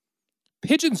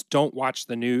 Pigeons don't watch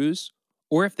the news,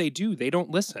 or if they do, they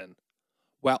don't listen.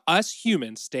 While us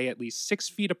humans stay at least 6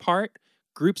 feet apart,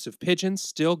 groups of pigeons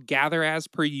still gather as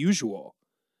per usual.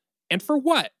 And for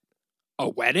what? A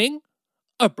wedding?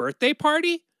 A birthday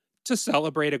party? To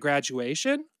celebrate a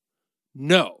graduation?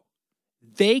 No.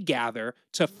 They gather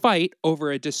to fight over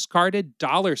a discarded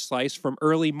dollar slice from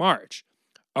early March,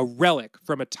 a relic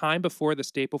from a time before the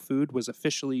staple food was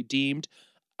officially deemed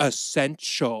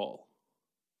essential.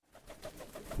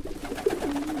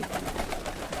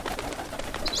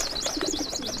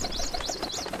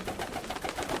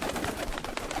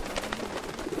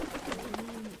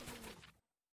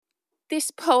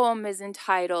 This poem is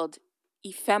entitled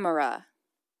Ephemera.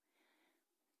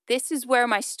 This is where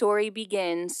my story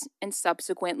begins and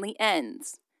subsequently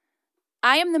ends.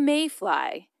 I am the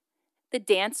mayfly. The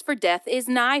dance for death is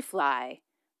nigh fly.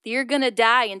 You're gonna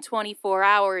die in 24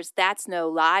 hours, that's no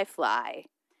lie fly.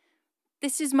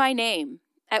 This is my name,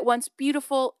 at once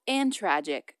beautiful and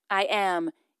tragic. I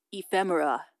am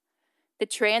Ephemera. The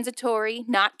transitory,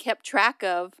 not kept track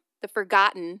of, the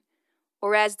forgotten,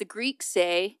 or as the Greeks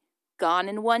say, gone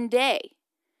in one day.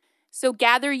 So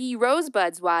gather ye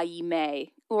rosebuds while ye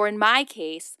may, or in my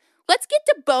case, let's get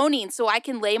to boning so I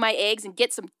can lay my eggs and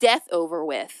get some death over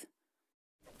with.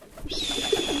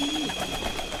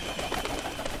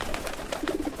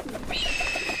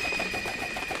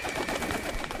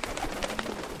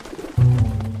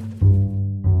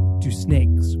 Do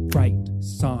snakes write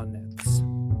sonnets?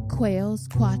 quails,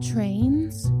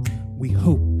 quatrains, We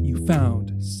hope you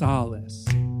found solace.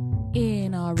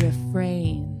 in our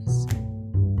refrains.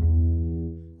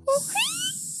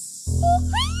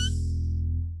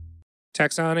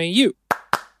 Taxana you.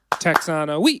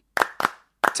 Taxana we.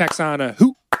 Taxana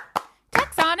who.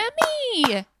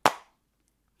 Taxonomy.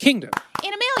 Kingdom.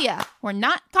 Animalia. We're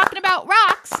not talking about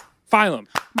rocks. Phylum.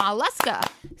 Mollusca.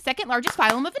 Second largest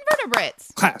phylum of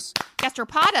invertebrates. Class.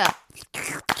 Gastropoda.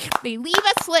 They leave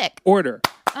us slick. Order.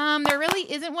 There really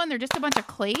isn't one. They're just a bunch of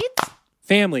clades.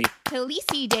 Family.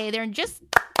 Helicidae. They're just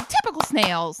typical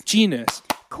snails. Genus.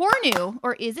 Cornu,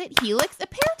 or is it Helix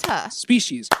aperta?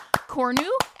 Species. Cornu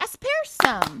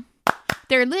aspersum.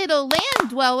 They're little land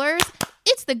dwellers.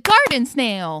 It's the garden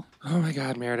snail. Oh my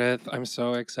God, Meredith. I'm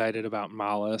so excited about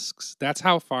mollusks. That's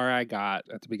how far I got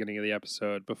at the beginning of the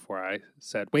episode before I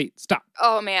said, wait, stop.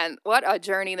 Oh man, what a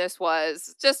journey this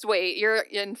was. Just wait, you're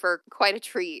in for quite a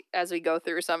treat as we go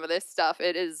through some of this stuff.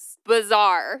 It is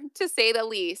bizarre, to say the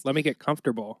least. Let me get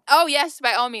comfortable. Oh yes,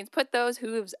 by all means, put those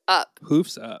hooves up.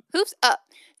 Hoofs up. Hooves up.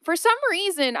 For some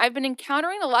reason, I've been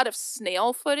encountering a lot of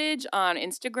snail footage on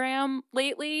Instagram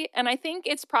lately, and I think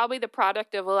it's probably the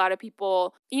product of a lot of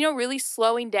people, really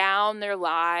slowing down their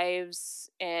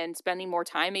lives and spending more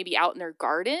time maybe out in their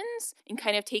gardens and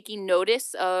kind of taking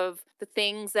notice of the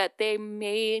things that they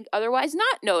may otherwise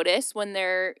not notice when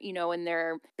they're, in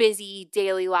their busy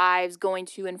daily lives going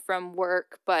to and from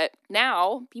work. But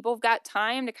now people have got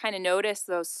time to kind of notice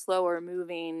those slower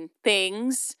moving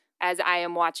things as I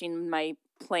am watching my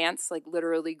plants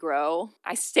literally grow.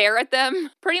 I stare at them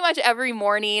pretty much every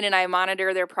morning and I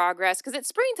monitor their progress because it's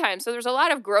springtime. So there's a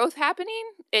lot of growth happening.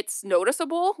 It's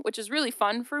noticeable, which is really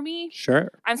fun for me. Sure.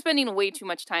 I'm spending way too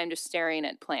much time just staring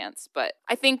at plants, but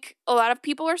I think a lot of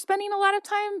people are spending a lot of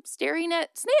time staring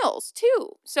at snails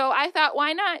too. So I thought,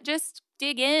 why not just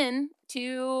dig in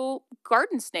to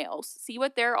garden snails, see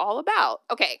what they're all about.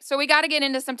 Okay, so we got to get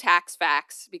into some tax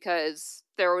facts because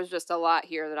there was just a lot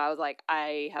here that I was like,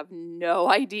 I have no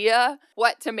idea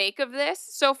what to make of this.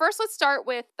 So first, let's start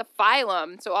with the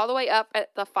phylum. So all the way up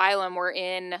at the phylum, we're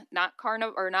in not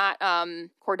chordata,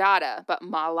 but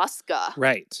mollusca.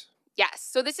 Right. Yes.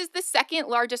 So this is the second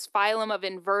largest phylum of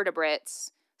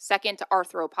invertebrates, second to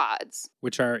arthropods.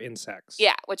 Which are insects.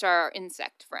 Yeah, which are our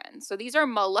insect friends. So these are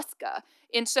mollusca.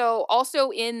 And so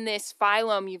also in this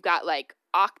phylum, you've got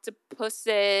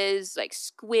octopuses,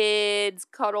 squids,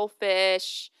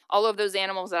 cuttlefish, all of those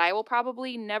animals that I will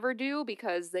probably never do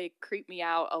because they creep me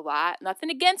out a lot. Nothing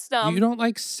against them. You don't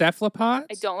like cephalopods?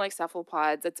 I don't like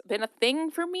cephalopods. It's been a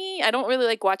thing for me. I don't really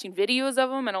like watching videos of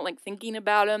them. I don't like thinking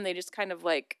about them. They just kind of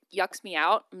yucks me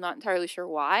out. I'm not entirely sure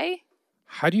why.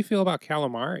 How do you feel about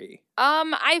calamari?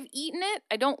 I've eaten it.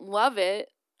 I don't love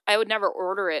it. I would never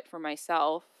order it for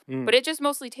myself. But it just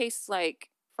mostly tastes like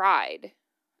fried,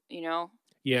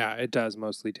 Yeah, it does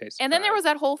mostly taste And fried. then there was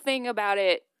that whole thing about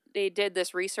it. They did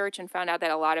this research and found out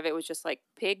that a lot of it was just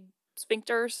pig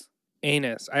sphincters.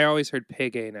 Anus. I always heard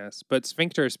pig anus, but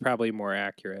sphincter is probably more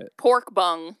accurate. Pork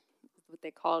bung is what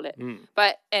they called it. Mm.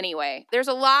 But anyway, there's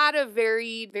a lot of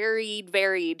varied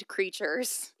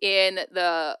creatures in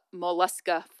the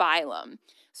mollusca phylum.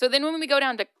 So then when we go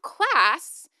down to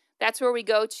class, that's where we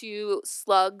go to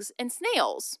slugs and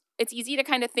snails. It's easy to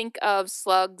kind of think of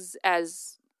slugs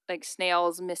as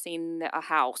snails missing a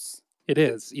house. It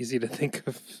is easy to think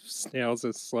of snails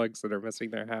as slugs that are missing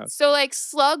their house. So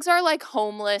slugs are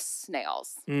homeless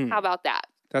snails. How about that?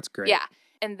 That's great. Yeah.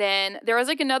 And then there was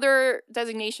another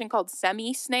designation called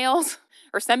semi-snails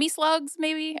or semi-slugs,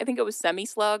 maybe. I think it was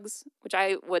semi-slugs, which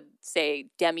I would say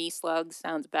demi-slugs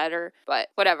sounds better. But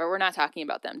whatever, we're not talking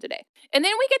about them today. And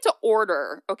then we get to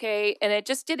order, okay? And it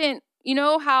just didn't,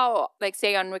 how,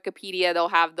 say on Wikipedia, they'll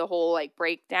have the whole,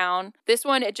 breakdown. This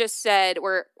one, it just said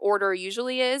where order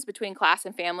usually is between class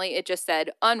and family. It just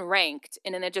said unranked,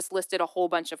 and then it just listed a whole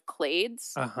bunch of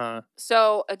clades. Uh-huh.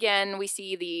 So, again, we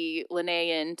see the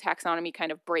Linnaean taxonomy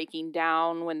kind of breaking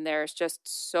down when there's just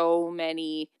so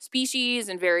many species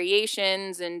and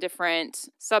variations and different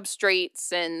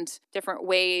substrates and different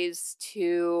ways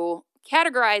to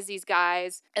categorize these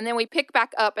guys, and then we pick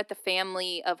back up at the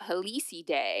family of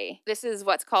Helicidae. This is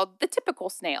what's called the typical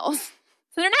snails.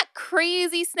 So they're not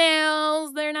crazy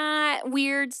snails, they're not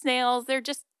weird snails, they're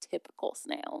just typical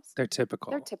snails. They're typical.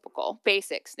 They're typical,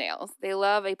 basic snails. They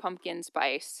love a pumpkin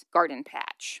spice garden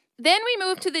patch. Then we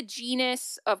move to the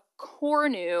genus of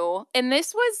Cornu, and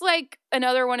this was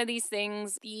another one of these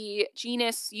things. The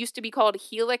genus used to be called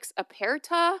Helix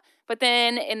aperta, but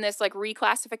then in this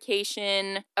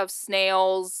reclassification of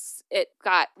snails it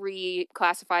got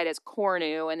reclassified as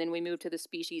Cornu, and then we moved to the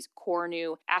species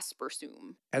Cornu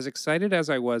aspersum. As excited as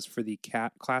I was for the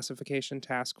cat classification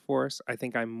task force, I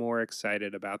think I'm more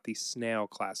excited about the snail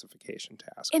classification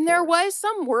task And force. there was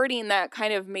some wording that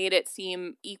kind of made it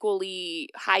seem equally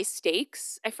high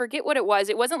stakes. I forget what it was.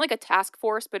 It wasn't like a task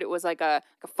force, but it was like a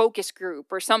focus group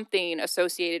or something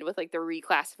associated with like the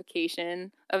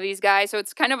reclassification of these guys. So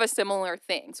it's kind of a similar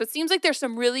thing. So it seems like there's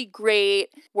some really great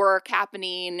work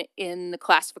happening in the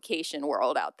classification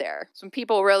world out there. Some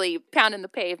people really pounding the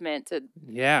pavement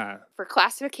for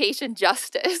classification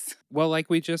justice. Well, like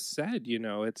we just said,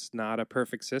 it's not a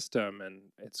perfect system, and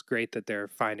it's great that they're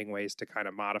finding ways to kind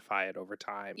of modify it over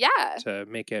time. Yeah. To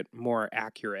make it more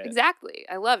accurate. Exactly.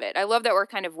 I love it. I love that we're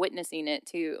kind of witnessing it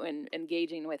too and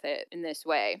engaging with it in this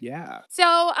way. Yeah.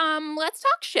 So let's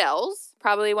talk shells.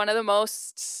 Probably one of the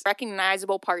most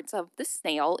recognizable parts of the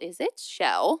snail is its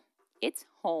shell, its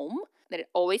home that it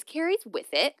always carries with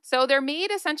it. So they're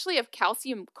made essentially of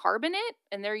calcium carbonate,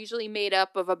 and they're usually made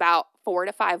up of about 4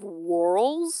 to 5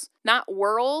 whorls. Not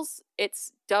whorls,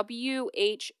 it's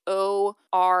WHORLS.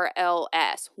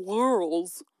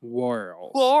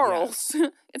 Whorls. Whorls.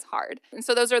 Yes. It's hard. And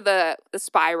so those are the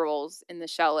spirals in the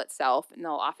shell itself, and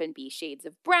they'll often be shades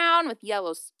of brown with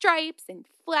yellow stripes and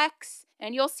flecks.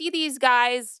 And you'll see these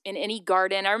guys in any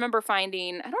garden. I don't remember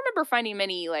finding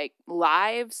many like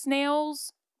live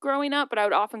snails growing up, but I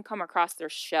would often come across their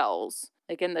shells,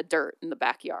 like in the dirt in the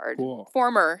backyard. Cool.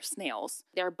 Former snails.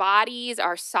 Their bodies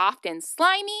are soft and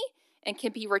slimy and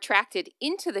can be retracted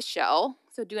into the shell,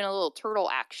 so doing a little turtle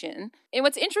action. And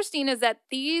what's interesting is that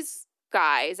these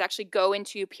guys actually go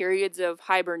into periods of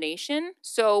hibernation.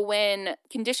 So when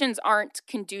conditions aren't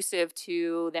conducive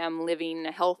to them living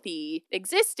a healthy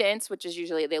existence, which is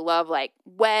usually they love like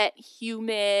wet,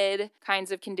 humid kinds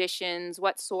of conditions,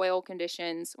 wet soil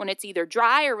conditions. When it's either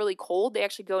dry or really cold, they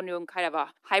actually go into kind of a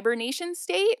hibernation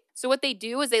state. So what they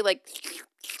do is they like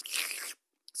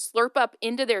slurp up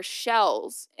into their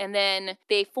shells, and then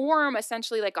they form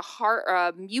essentially like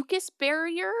a mucus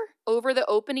barrier over the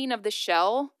opening of the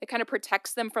shell. It kind of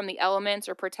protects them from the elements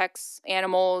or protects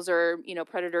animals or,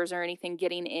 predators or anything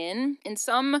getting in. And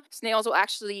some snails will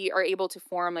actually are able to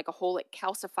form like a whole like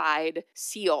calcified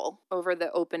seal over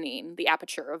the opening, the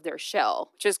aperture of their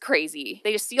shell, which is crazy.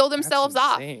 They just seal themselves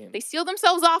off. They seal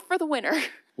themselves off for the winter.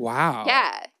 Wow.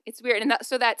 Yeah, it's weird. And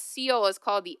so that seal is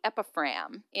called the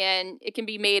epiphragm, and it can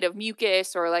be made of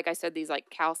mucus or, like I said, these like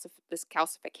this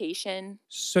calcification.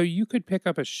 So you could pick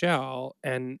up a shell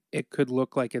and it could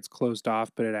look like it's closed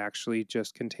off, but it actually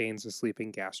just contains a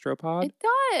sleeping gastropod. It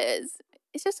does.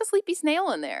 It's just a sleepy snail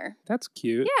in there. That's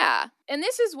cute. Yeah. And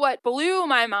this is what blew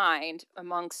my mind,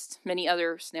 amongst many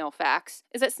other snail facts,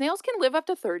 is that snails can live up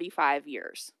to 35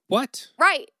 years. What?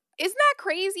 Right. Isn't that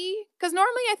crazy? Because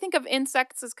normally I think of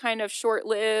insects as kind of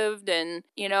short-lived and,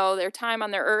 their time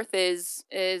on their earth is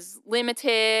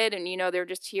limited and, they're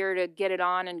just here to get it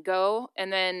on and go.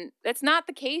 And then that's not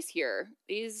the case here.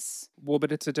 Well,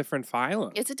 but it's a different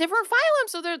phylum. It's a different phylum,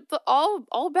 so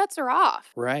all bets are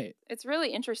off. Right. It's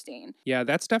really interesting. Yeah,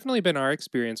 that's definitely been our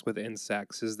experience with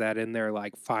insects, is that in their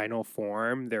like final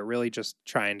form, they're really just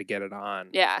trying to get it on.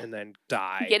 Yeah. And then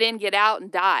die. Get in, get out,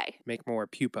 and die. Make more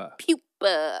pupa.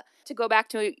 Pupa. To go back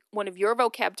to one of your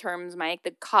vocab terms, Mike,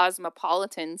 the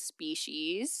cosmopolitan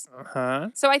species. Uh-huh.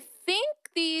 So I think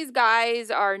these guys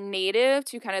are native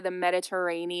to kind of the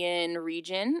Mediterranean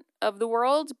region of the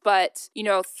world, but,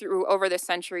 through over the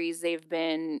centuries, they've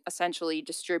been essentially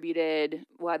distributed,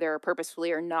 whether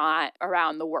purposefully or not,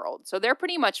 around the world. So they're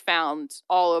pretty much found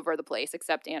all over the place,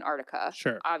 except Antarctica.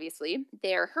 Sure. Obviously.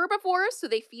 They're herbivores, so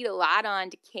they feed a lot on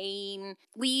decaying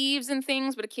leaves and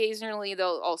things, but occasionally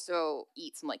they'll also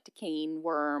eat some like decaying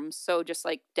worms, so just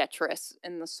like detritus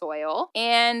in the soil.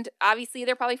 And obviously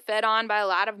they're probably fed on by a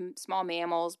lot of small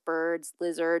mammals, birds,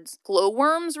 lizards.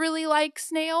 Glowworms really like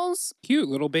snails. Cute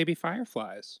little baby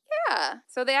fireflies. Yeah.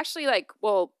 So they actually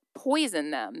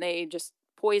poison them. They just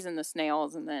poison the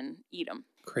snails and then eat them.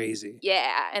 Crazy.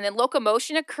 Yeah. And then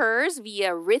locomotion occurs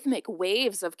via rhythmic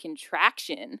waves of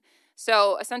contraction.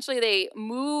 So essentially they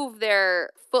move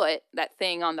their foot, that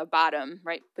thing on the bottom,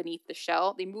 right beneath the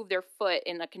shell, they move their foot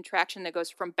in a contraction that goes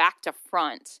from back to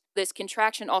front. This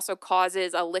contraction also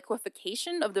causes a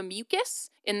liquefaction of the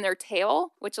mucus in their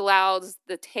tail, which allows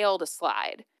the tail to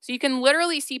slide. So you can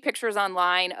literally see pictures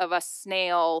online of a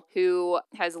snail who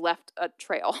has left a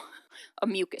trail, a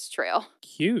mucus trail.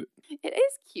 Cute. It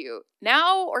is cute.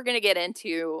 Now we're going to get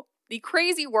into The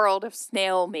crazy world of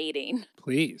snail mating.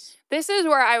 Please. This is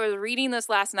where I was reading this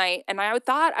last night and I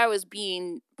thought I was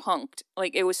being punked.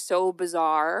 Like, it was so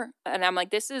bizarre. And I'm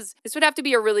like, this would have to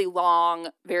be a really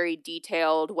long, very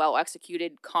detailed,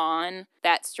 well-executed con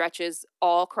that stretches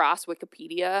all across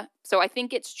Wikipedia. So I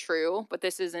think it's true, but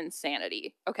this is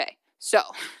insanity. Okay, so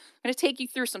I'm going to take you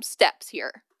through some steps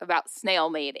here about snail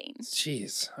mating.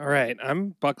 Jeez. All right.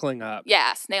 I'm buckling up.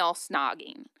 Yeah, snail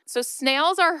snogging. So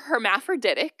snails are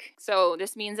hermaphroditic. So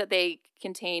this means that they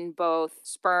contain both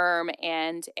sperm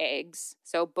and eggs.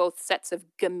 So both sets of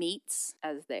gametes,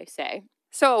 as they say.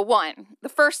 So the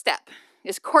first step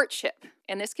is courtship.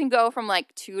 And this can go from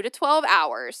like 2 to 12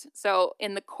 hours. So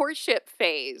in the courtship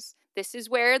phase, this is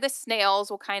where the snails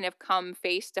will kind of come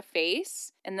face to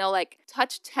face and they'll like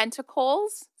touch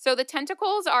tentacles. So the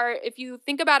tentacles are, if you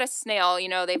think about a snail, you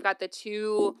know, they've got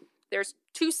there's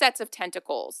 2 sets of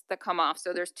tentacles that come off.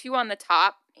 So there's 2 on the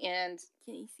top and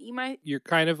can you see You're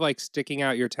kind of like sticking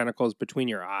out your tentacles between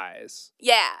your eyes.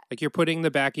 Yeah. Like you're putting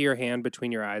the back of your hand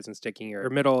between your eyes and sticking your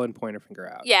middle and pointer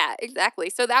finger out. Yeah, exactly.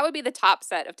 So that would be the top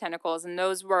set of tentacles. And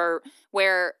those were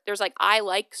where there's like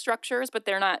eye-like structures, but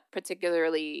they're not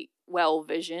particularly well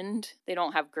visioned. They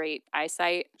don't have great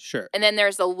eyesight. Sure. And then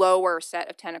there's the lower set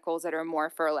of tentacles that are more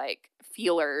for like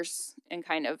feelers and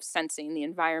kind of sensing the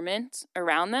environment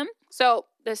around them. So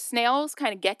the snails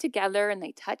kind of get together and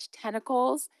they touch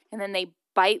tentacles and then they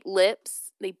bite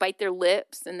lips. They bite their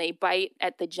lips and they bite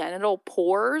at the genital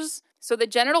pores. So the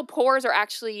genital pores are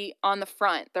actually on the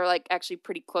front. They're like actually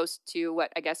pretty close to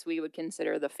what I guess we would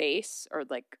consider the face or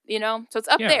like, you know, so it's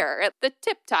up there at the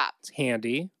tip top. It's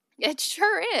handy. It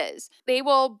sure is. They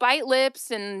will bite lips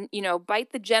and, you know,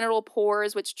 bite the genital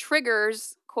pores, which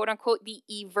triggers, quote unquote, the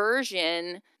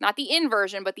eversion, not the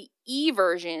inversion, but the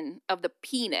eversion of the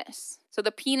penis. So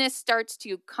the penis starts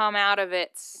to come out of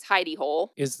its hidey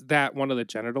hole. Is that one of the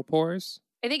genital pores?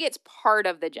 I think it's part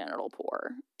of the genital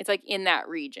pore. It's like in that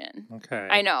region. Okay.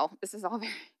 I know. This is all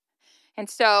very... And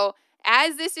so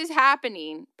as this is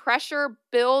happening, pressure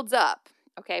builds up.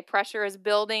 Okay, pressure is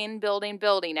building,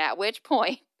 at which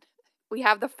point we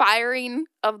have the firing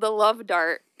of the love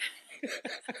dart.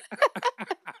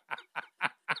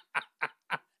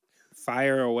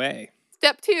 Fire away.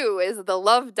 Step 2 is the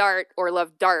love dart or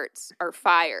love darts are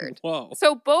fired. Whoa.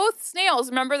 So both snails,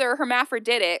 remember, they're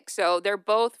hermaphroditic, so they're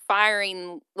both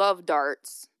firing love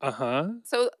darts. Uh-huh.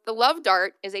 So the love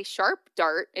dart is a sharp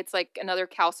dart. It's like another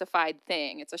calcified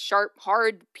thing. It's a sharp,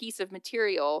 hard piece of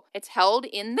material. It's held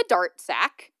in the dart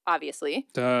sac, obviously,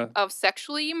 Duh. of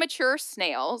sexually mature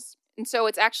snails. And so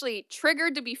it's actually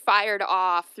triggered to be fired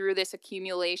off through this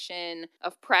accumulation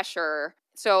of pressure.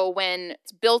 So when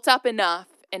it's built up enough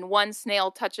and one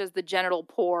snail touches the genital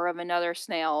pore of another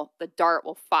snail, the dart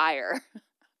will fire.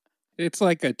 It's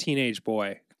like a teenage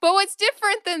boy. But what's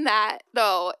different than that,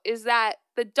 though, is that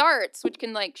the darts, which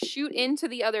can like shoot into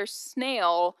the other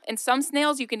snail, and some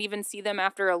snails you can even see them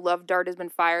after a love dart has been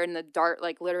fired and the dart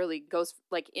like literally goes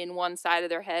like in one side of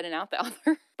their head and out the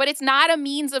other. But it's not a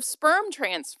means of sperm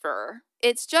transfer.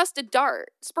 It's just a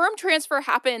dart. Sperm transfer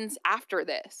happens after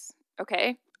this,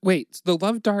 okay? Wait, so the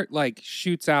love dart like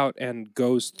shoots out and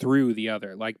goes through the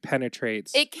other, like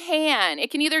penetrates. It can. It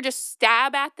can either just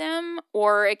stab at them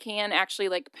or it can actually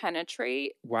like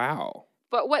penetrate. Wow.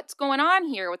 But what's going on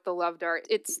here with the love dart?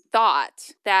 It's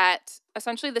thought that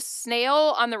essentially the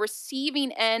snail on the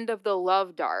receiving end of the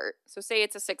love dart, so say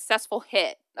it's a successful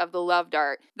hit of the love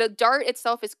dart, the dart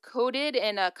itself is coated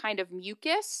in a kind of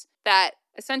mucus that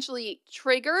essentially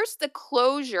triggers the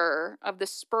closure of the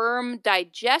sperm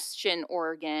digestion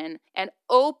organ and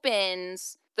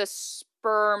opens the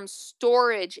sperm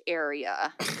storage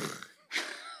area.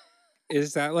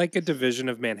 Is that like a division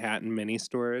of Manhattan mini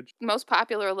storage? Most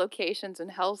popular locations in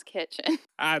Hell's Kitchen.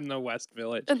 In the West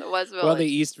Village. In the West Village. Well, the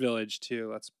East Village, too.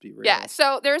 Let's be real. Yeah,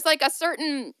 so there's like a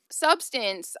certain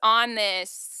substance on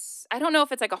this. I don't know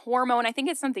if it's like a hormone. I think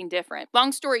it's something different.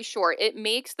 Long story short, it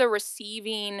makes the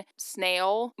receiving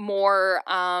snail more,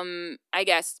 I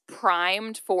guess,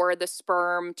 primed for the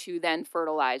sperm to then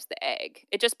fertilize the egg.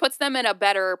 It just puts them in a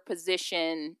better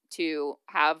position to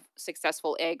have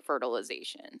successful egg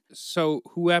fertilization. So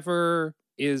whoever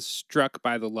is struck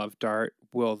by the love dart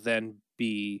will then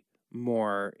be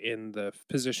more in the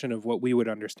position of what we would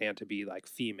understand to be like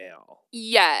female.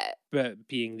 Yeah. But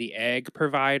being the egg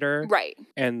provider. Right.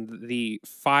 And the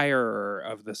firer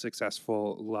of the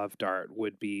successful love dart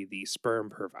would be the sperm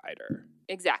provider.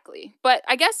 Exactly. But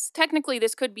I guess technically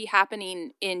this could be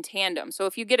happening in tandem. So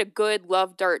if you get a good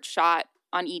love dart shot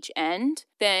on each end,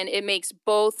 then it makes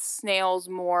both snails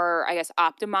more, I guess,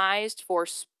 optimized for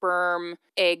sperm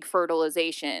egg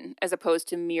fertilization as opposed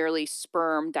to merely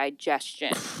sperm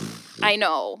digestion. I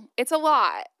know. It's a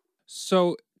lot.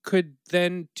 So could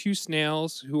then two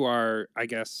snails who are, I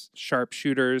guess,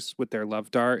 sharpshooters with their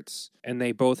love darts, and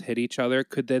they both hit each other,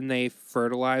 could then they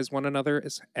fertilize one another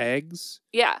as eggs?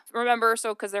 Yeah. Remember,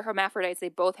 so because they're hermaphrodites, they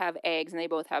both have eggs and they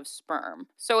both have sperm.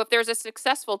 So if there's a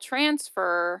successful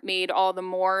transfer made all the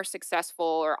more successful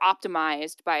or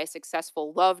optimized by a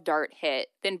successful love dart hit,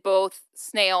 then both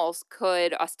snails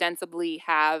could ostensibly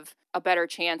have a better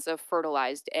chance of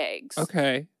fertilized eggs.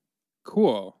 Okay,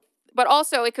 cool. But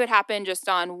also, it could happen just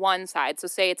on one side. So,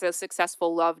 say it's a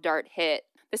successful love dart hit.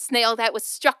 The snail that was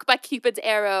struck by Cupid's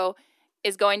arrow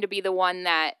is going to be the one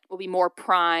that will be more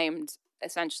primed,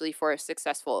 essentially, for a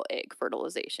successful egg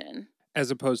fertilization.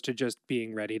 As opposed to just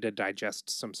being ready to digest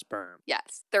some sperm.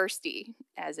 Yes, thirsty,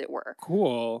 as it were.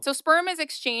 Cool. So sperm is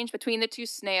exchanged between the two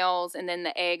snails, and then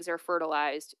the eggs are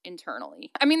fertilized internally.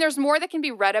 I mean, there's more that can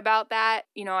be read about that.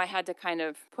 You know, I had to kind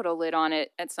of put a lid on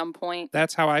it at some point.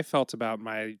 That's how I felt about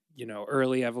my,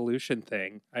 early evolution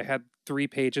thing. I had 3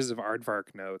 pages of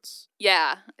aardvark notes.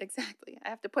 Yeah, exactly. I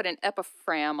have to put an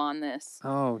epiphram on this.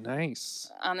 Oh,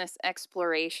 nice. On this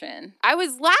exploration. I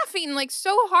was laughing like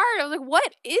so hard. I was like,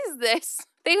 what is this?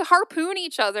 They harpoon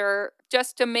each other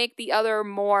just to make the other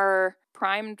more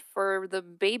primed for the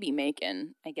baby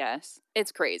making, I guess.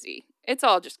 It's crazy. It's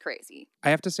all just crazy. I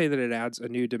have to say that it adds a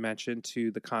new dimension to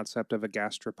the concept of a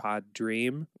gastropod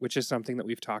dream, which is something that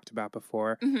we've talked about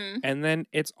before. Mm-hmm. And then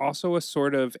it's also a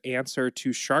sort of answer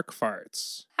to shark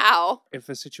farts. How? If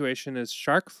a situation is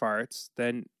shark farts,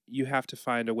 then you have to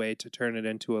find a way to turn it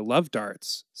into a love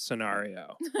darts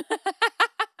scenario.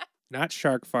 Not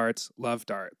shark farts, love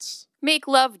darts. Make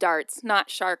love darts, not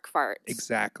shark farts.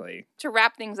 Exactly. To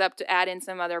wrap things up, to add in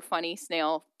some other funny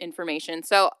snail information.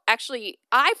 So actually,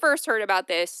 I first heard about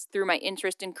this through my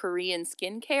interest in Korean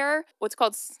skincare. What's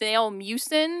called snail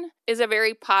mucin is a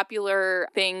very popular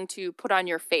thing to put on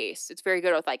your face. It's very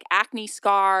good with like acne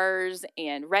scars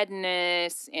and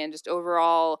redness and just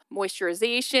overall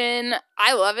moisturization.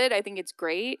 I love it. I think it's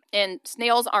great. And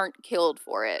snails aren't killed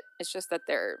for it. It's just that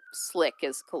their slick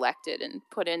is collected and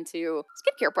put into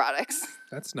skincare products.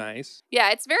 That's nice.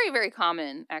 Yeah, it's very, very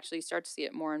common. Actually, you start to see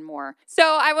it more and more.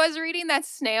 So I was reading that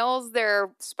snails, their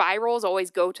spirals always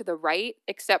go to the right,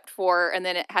 except for, and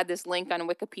then it had this link on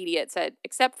Wikipedia. It said,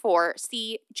 except for,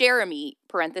 see Jeremy,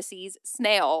 parentheses,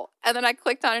 snail. And then I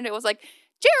clicked on it and it was like,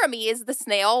 Jeremy is the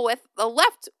snail with the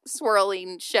left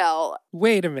swirling shell.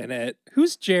 Wait a minute.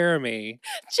 Who's Jeremy?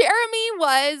 Jeremy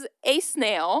was a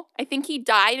snail. I think he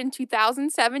died in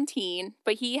 2017,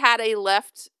 but he had a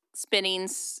left spinning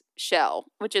shell,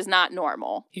 which is not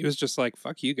normal. He was just like,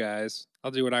 fuck you guys. I'll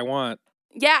do what I want.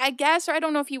 Yeah, I guess, or I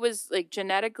don't know if he was like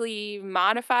genetically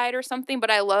modified or something,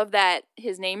 but I love that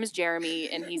his name is Jeremy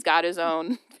and he's got his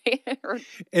own.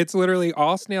 It's literally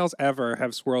all snails ever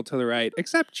have swirled to the right,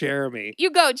 except Jeremy.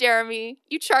 You go, Jeremy.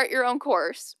 You chart your own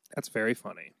course. That's very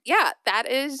funny. Yeah,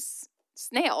 that is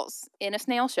snails in a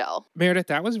snail shell. Meredith,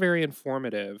 that was very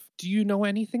informative. Do you know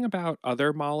anything about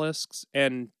other mollusks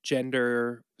and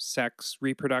gender, sex,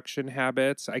 reproduction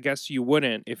habits? I guess you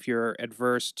wouldn't if you're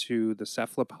adverse to the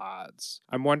cephalopods.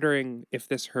 I'm wondering if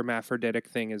this hermaphroditic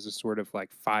thing is a sort of like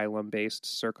phylum-based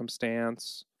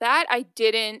circumstance. That I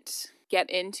didn't get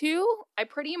into. I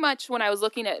pretty much, when I was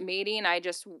looking at mating, I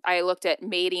looked at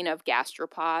mating of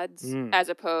gastropods as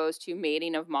opposed to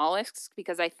mating of mollusks,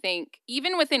 because I think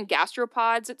even within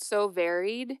gastropods, it's so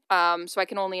varied. So I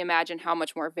can only imagine how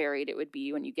much more varied it would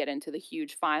be when you get into the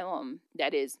huge phylum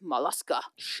that is Mollusca.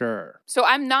 Sure. So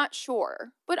I'm not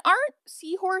sure. But aren't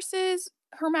seahorses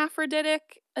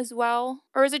hermaphroditic as well?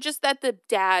 Or is it just that the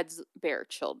dads bear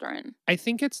children? I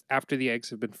think it's after the eggs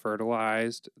have been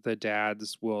fertilized, the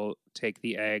dads will take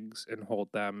the eggs and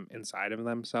hold them inside of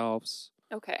themselves.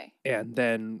 Okay. And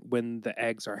then when the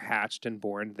eggs are hatched and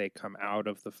born, they come out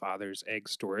of the father's egg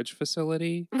storage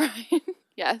facility. Right.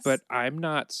 Yes. But I'm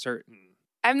not certain.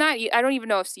 I don't even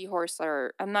know if seahorse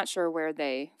I'm not sure where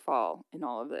they fall in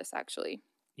all of this, actually.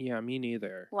 Yeah, me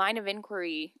neither. Line of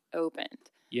inquiry opened.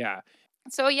 Yeah.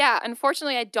 So yeah,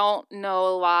 unfortunately I don't know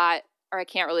a lot, or I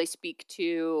can't really speak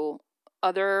to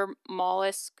other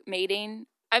mollusk mating.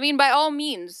 I mean, by all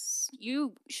means,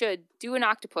 you should do an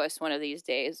octopus one of these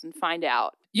days and find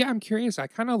out. Yeah, I'm curious. I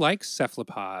kind of like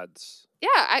cephalopods.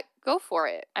 Yeah, go for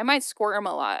it. I might squirm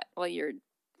a lot while you're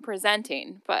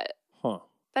presenting, but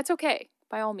that's okay,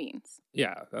 by all means.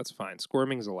 Yeah, that's fine.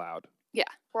 Squirming's allowed. Yeah,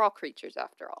 we're all creatures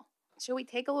after all. Shall we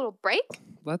take a little break?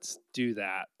 Let's do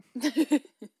that.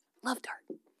 Love dart.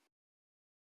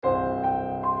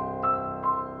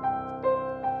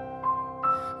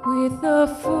 With the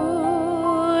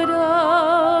foot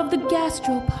of the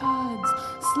gastropods,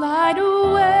 slide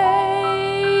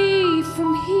away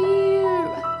from here.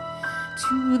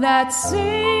 that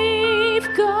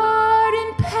safe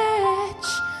garden patch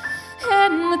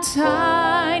and the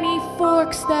tiny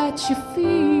forks that you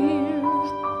fear.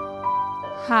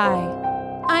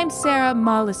 Hi, I'm Sarah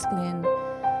Moleskine.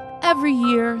 Every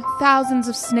year, thousands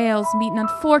of snails meet an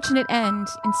unfortunate end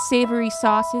in savory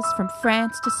sauces from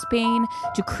France to Spain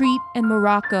to Crete and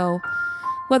Morocco.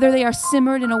 Whether they are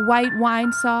simmered in a white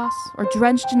wine sauce, or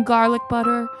drenched in garlic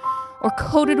butter, or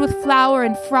coated with flour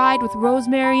and fried with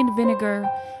rosemary and vinegar,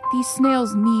 these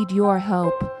snails need your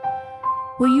help.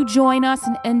 Will you join us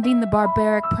in ending the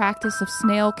barbaric practice of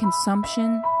snail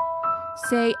consumption?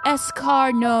 Say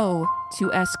escar no to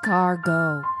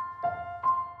escargot.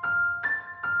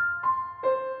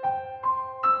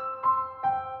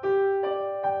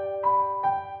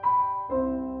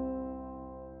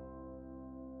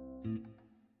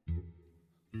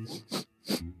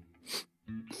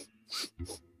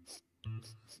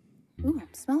 Ooh,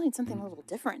 I'm smelling something a little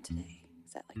different today.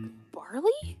 Is that like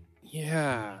barley?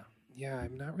 Yeah,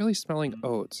 I'm not really smelling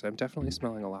oats. I'm definitely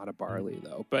smelling a lot of barley,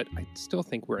 though. But I still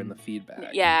think we're in the feedback.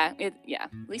 Yeah. At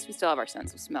least we still have our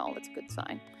sense of smell. That's a good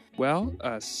sign. Well,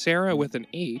 Sarah with an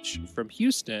H from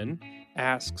Houston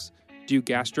asks, do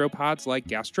gastropods like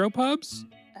gastropubs?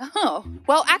 Oh,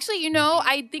 well, actually,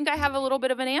 I think I have a little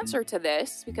bit of an answer to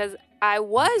this because I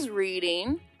was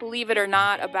reading, believe it or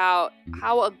not, about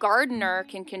how a gardener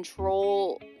can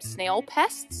control snail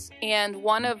pests. And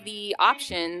one of the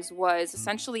options was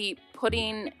essentially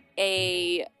putting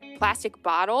a plastic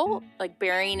bottle, like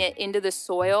burying it into the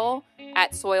soil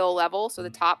at soil level. So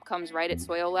the top comes right at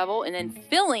soil level, and then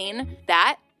filling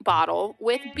that bottle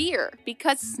with beer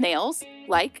because snails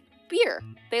like beer.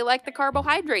 They like the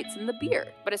carbohydrates in the beer,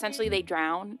 but essentially they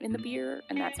drown in the beer,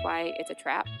 and that's why it's a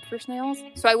trap for snails.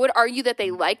 So I would argue that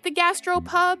they like the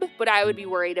gastropub, but I would be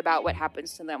worried about what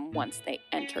happens to them once they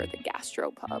enter the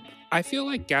gastropub. I feel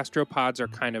like gastropods are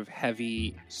kind of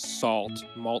heavy salt,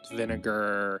 malt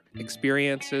vinegar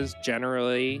experiences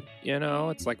generally,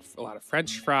 It's like a lot of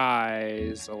French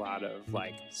fries, a lot of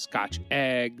like Scotch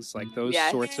eggs, like those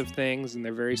sorts of things, and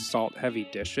they're very salt heavy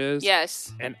dishes.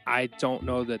 Yes. And I don't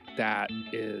know that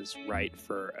is right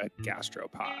for a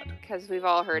gastropod. Because we've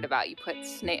all heard about you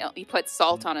put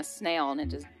salt on a snail and it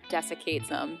just desiccates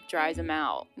them, dries them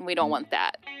out. And we don't want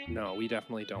that. No, we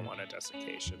definitely don't want a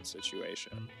desiccation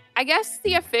situation. I guess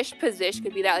the fish position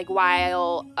could be that, like,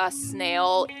 while a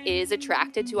snail is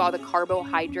attracted to all the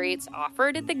carbohydrates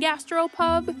offered at the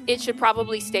gastropub, it should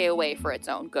probably stay away for its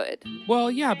own good. Well,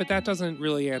 yeah, but that doesn't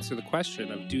really answer the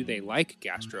question of do they like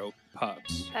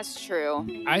gastropubs? That's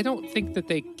true. I don't think that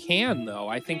they can, though.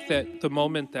 I think that the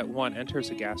moment that one enters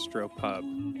a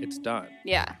gastropub, it's done.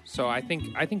 Yeah. So I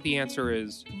think the answer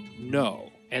is no.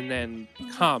 And then,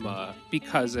 comma,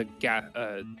 because a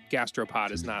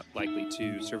gastropod is not likely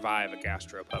to survive a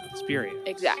gastropub experience.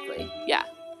 Exactly. Yeah.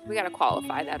 We got to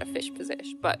qualify that a fish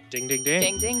position, but... Ding, ding, ding.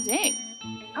 Ding, ding, ding.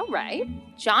 All right.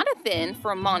 Jonathan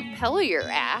from Montpelier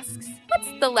asks, what's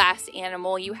the last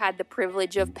animal you had the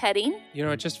privilege of petting?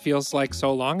 It just feels like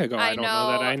so long ago. I don't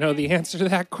know that I know the answer to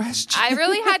that question. I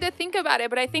really had to think about it,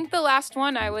 but I think the last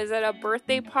one, I was at a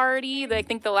birthday party. I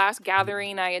think the last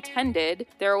gathering I attended,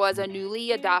 there was a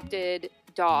newly adopted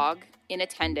dog in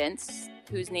attendance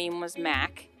whose name was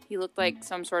Mac. He looked like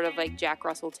some sort of like Jack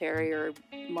Russell Terrier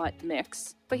mutt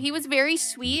mix. But he was very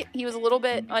sweet. He was a little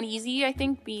bit uneasy, I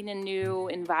think, being in new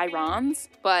environs.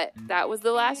 But that was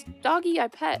the last doggy I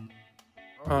pet.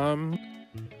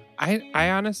 I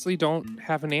honestly don't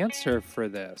have an answer for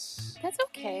this. That's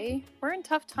okay. We're in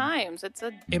tough times.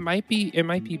 It might be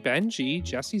Benji,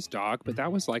 Jesse's dog, but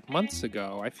that was like months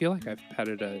ago. I feel like I've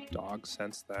petted a dog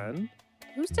since then.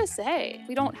 Who's to say?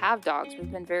 We don't have dogs.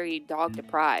 We've been very dog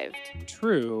deprived.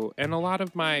 True. And a lot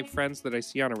of my friends that I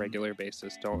see on a regular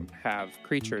basis don't have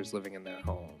creatures living in their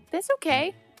home. That's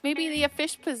okay. Maybe the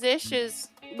fish position is,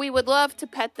 we would love to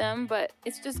pet them, but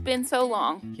it's just been so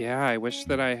long. Yeah, I wish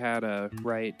that I had a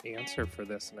right answer for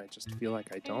this, and I just feel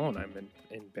like I don't. I'm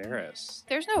embarrassed.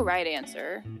 There's no right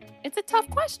answer. It's a tough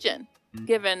question,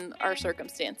 given our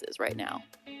circumstances right now.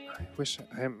 I wish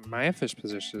my fish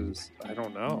position is, I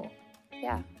don't know.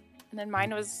 Yeah. And then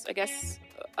mine was, I guess,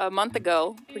 a month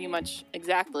ago, pretty much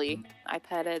exactly. I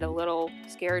petted a little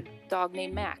scared dog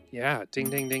named Mac. Yeah. Ding,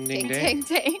 ding, ding, ding, ding. Ding,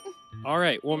 ding. All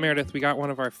right. Well, Meredith, we got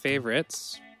one of our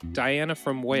favorites. Diana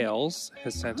from Wales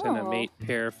has sent in a mate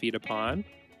pair feed upon.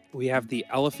 We have the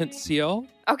elephant seal.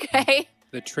 Okay.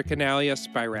 The Trichonalia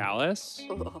spiralis.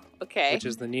 Ooh, okay. Which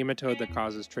is the nematode that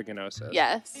causes trichinosis.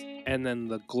 Yes. And then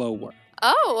the glowworm.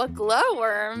 Oh, a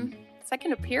glowworm.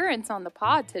 Second appearance on the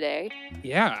pod today.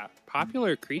 Yeah,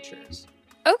 popular creatures.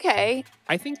 Okay.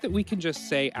 I think that we can just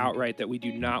say outright that we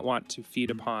do not want to feed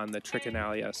upon the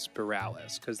Trichonalia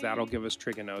spiralis, because that'll give us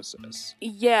trichinosis.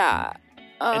 Yeah.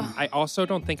 And I also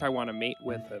don't think I want to mate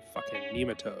with a fucking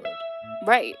nematode.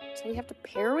 Right. So we have to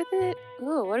pair with it?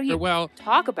 Ooh, what do you Well,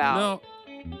 talk about? no,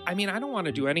 I mean, I don't want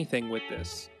to do anything with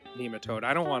this nematode.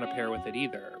 I don't want to pair with it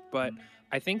either. But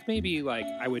I think maybe, like,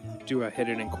 I would do a hit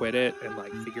it and quit it and,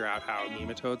 like, figure out how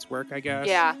nematodes work, I guess.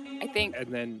 Yeah, I think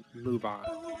And then move on.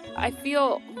 I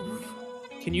feel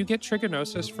Can you get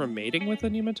trichinosis from mating with a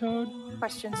nematode?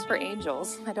 questions for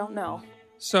angels. I don't know.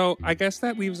 So I guess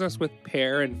that leaves us with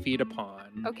pair and feed upon.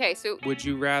 Okay, so Would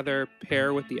you rather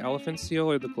pair with the elephant seal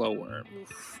or the glowworm?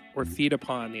 Or feed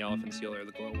upon the elephant seal or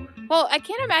the glowworm? well, I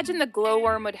can't imagine the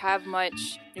glowworm would have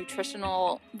much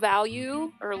nutritional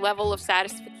value or level of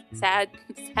Satisfaction?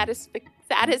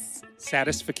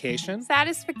 satisfaction.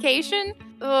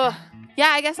 Ugh. Yeah,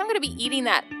 I guess I'm gonna be eating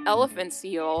that elephant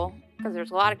seal because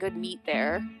there's a lot of good meat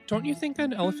there. Don't you think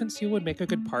an elephant seal would make a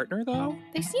good partner, though?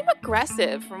 They seem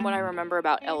aggressive from what I remember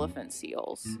about elephant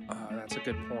seals. Oh, that's a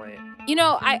good point. You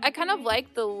know, I kind of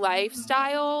like the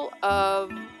lifestyle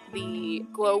of the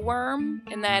glowworm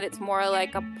in that it's more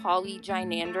like a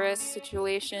polygynandrous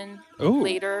situation Ooh,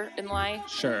 later in life.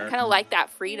 sure. Kind of like that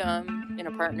freedom in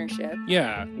a partnership.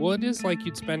 Yeah, well, it is like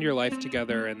you'd spend your life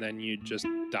together and then you'd just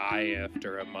die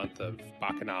after a month of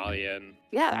bacchanalian,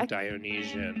 Yeah,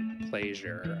 Dionysian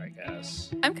pleasure, I guess.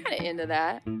 I'm kind of into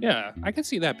that. Yeah, I can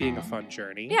see that being a fun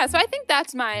journey. Yeah, so I think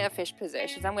that's my fish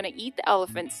position. I'm going to eat the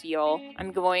elephant seal.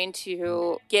 I'm going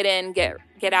to get in,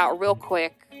 get out real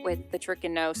quick with the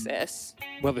trichinosis.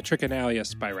 Well, the Trichonalia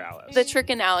spiralis. The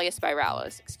Trichonalia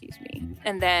spiralis, excuse me.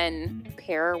 And then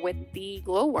pair with the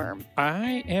glowworm.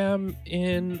 I am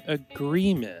in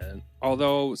agreement.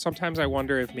 Although sometimes I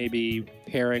wonder if maybe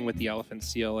pairing with the elephant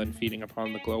seal and feeding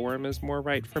upon the glowworm is more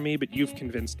right for me, but you've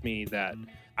convinced me that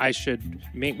I should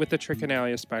mate with the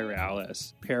Trichonalia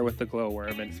spiralis, pair with the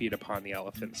glowworm, and feed upon the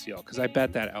elephant seal, because I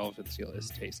bet that elephant seal is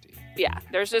tasty. Yeah,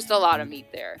 there's just a lot of meat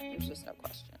there. There's just no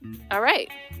question. All right,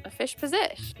 a fish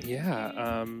position.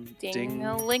 Yeah,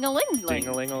 Ding-a-ling-a-ling-ling.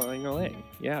 Ding-a-ling-a-ling-a-ling.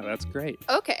 Yeah, that's great.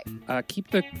 Okay, Keep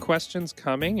the questions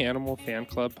coming,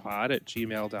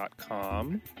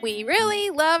 animalfanclubpod@gmail.com. we really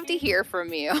love to hear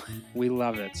from you. We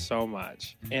love it so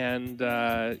much. And,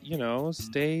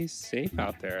 stay safe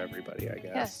out there, everybody, I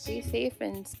guess. Yeah, stay safe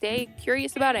and stay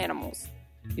curious about animals.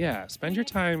 Yeah, spend your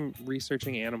time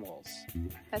researching animals.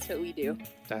 That's what we do.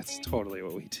 That's totally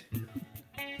what we do.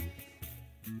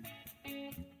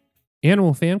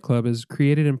 Animal Fan Club is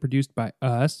created and produced by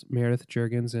us, Meredith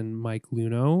Juergens and Mike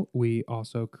Luno. We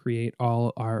also create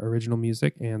all our original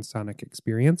music and sonic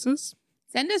experiences.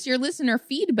 Send us your listener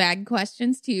feedback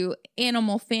questions to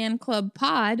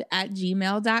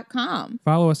animalfanclubpod@gmail.com.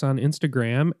 Follow us on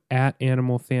Instagram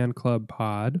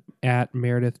 @AnimalFanClubPod,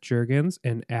 @Meredith Juergens,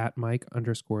 and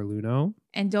 @Mike_Luno.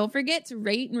 And don't forget to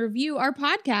rate and review our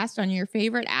podcast on your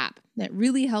favorite app. That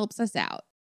really helps us out.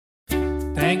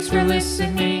 Thanks for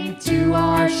listening to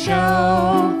our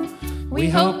show. We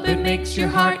hope it makes your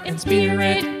heart and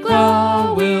spirit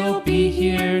glow. We'll be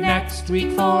here next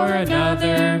week for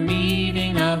another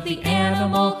meeting of the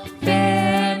Animal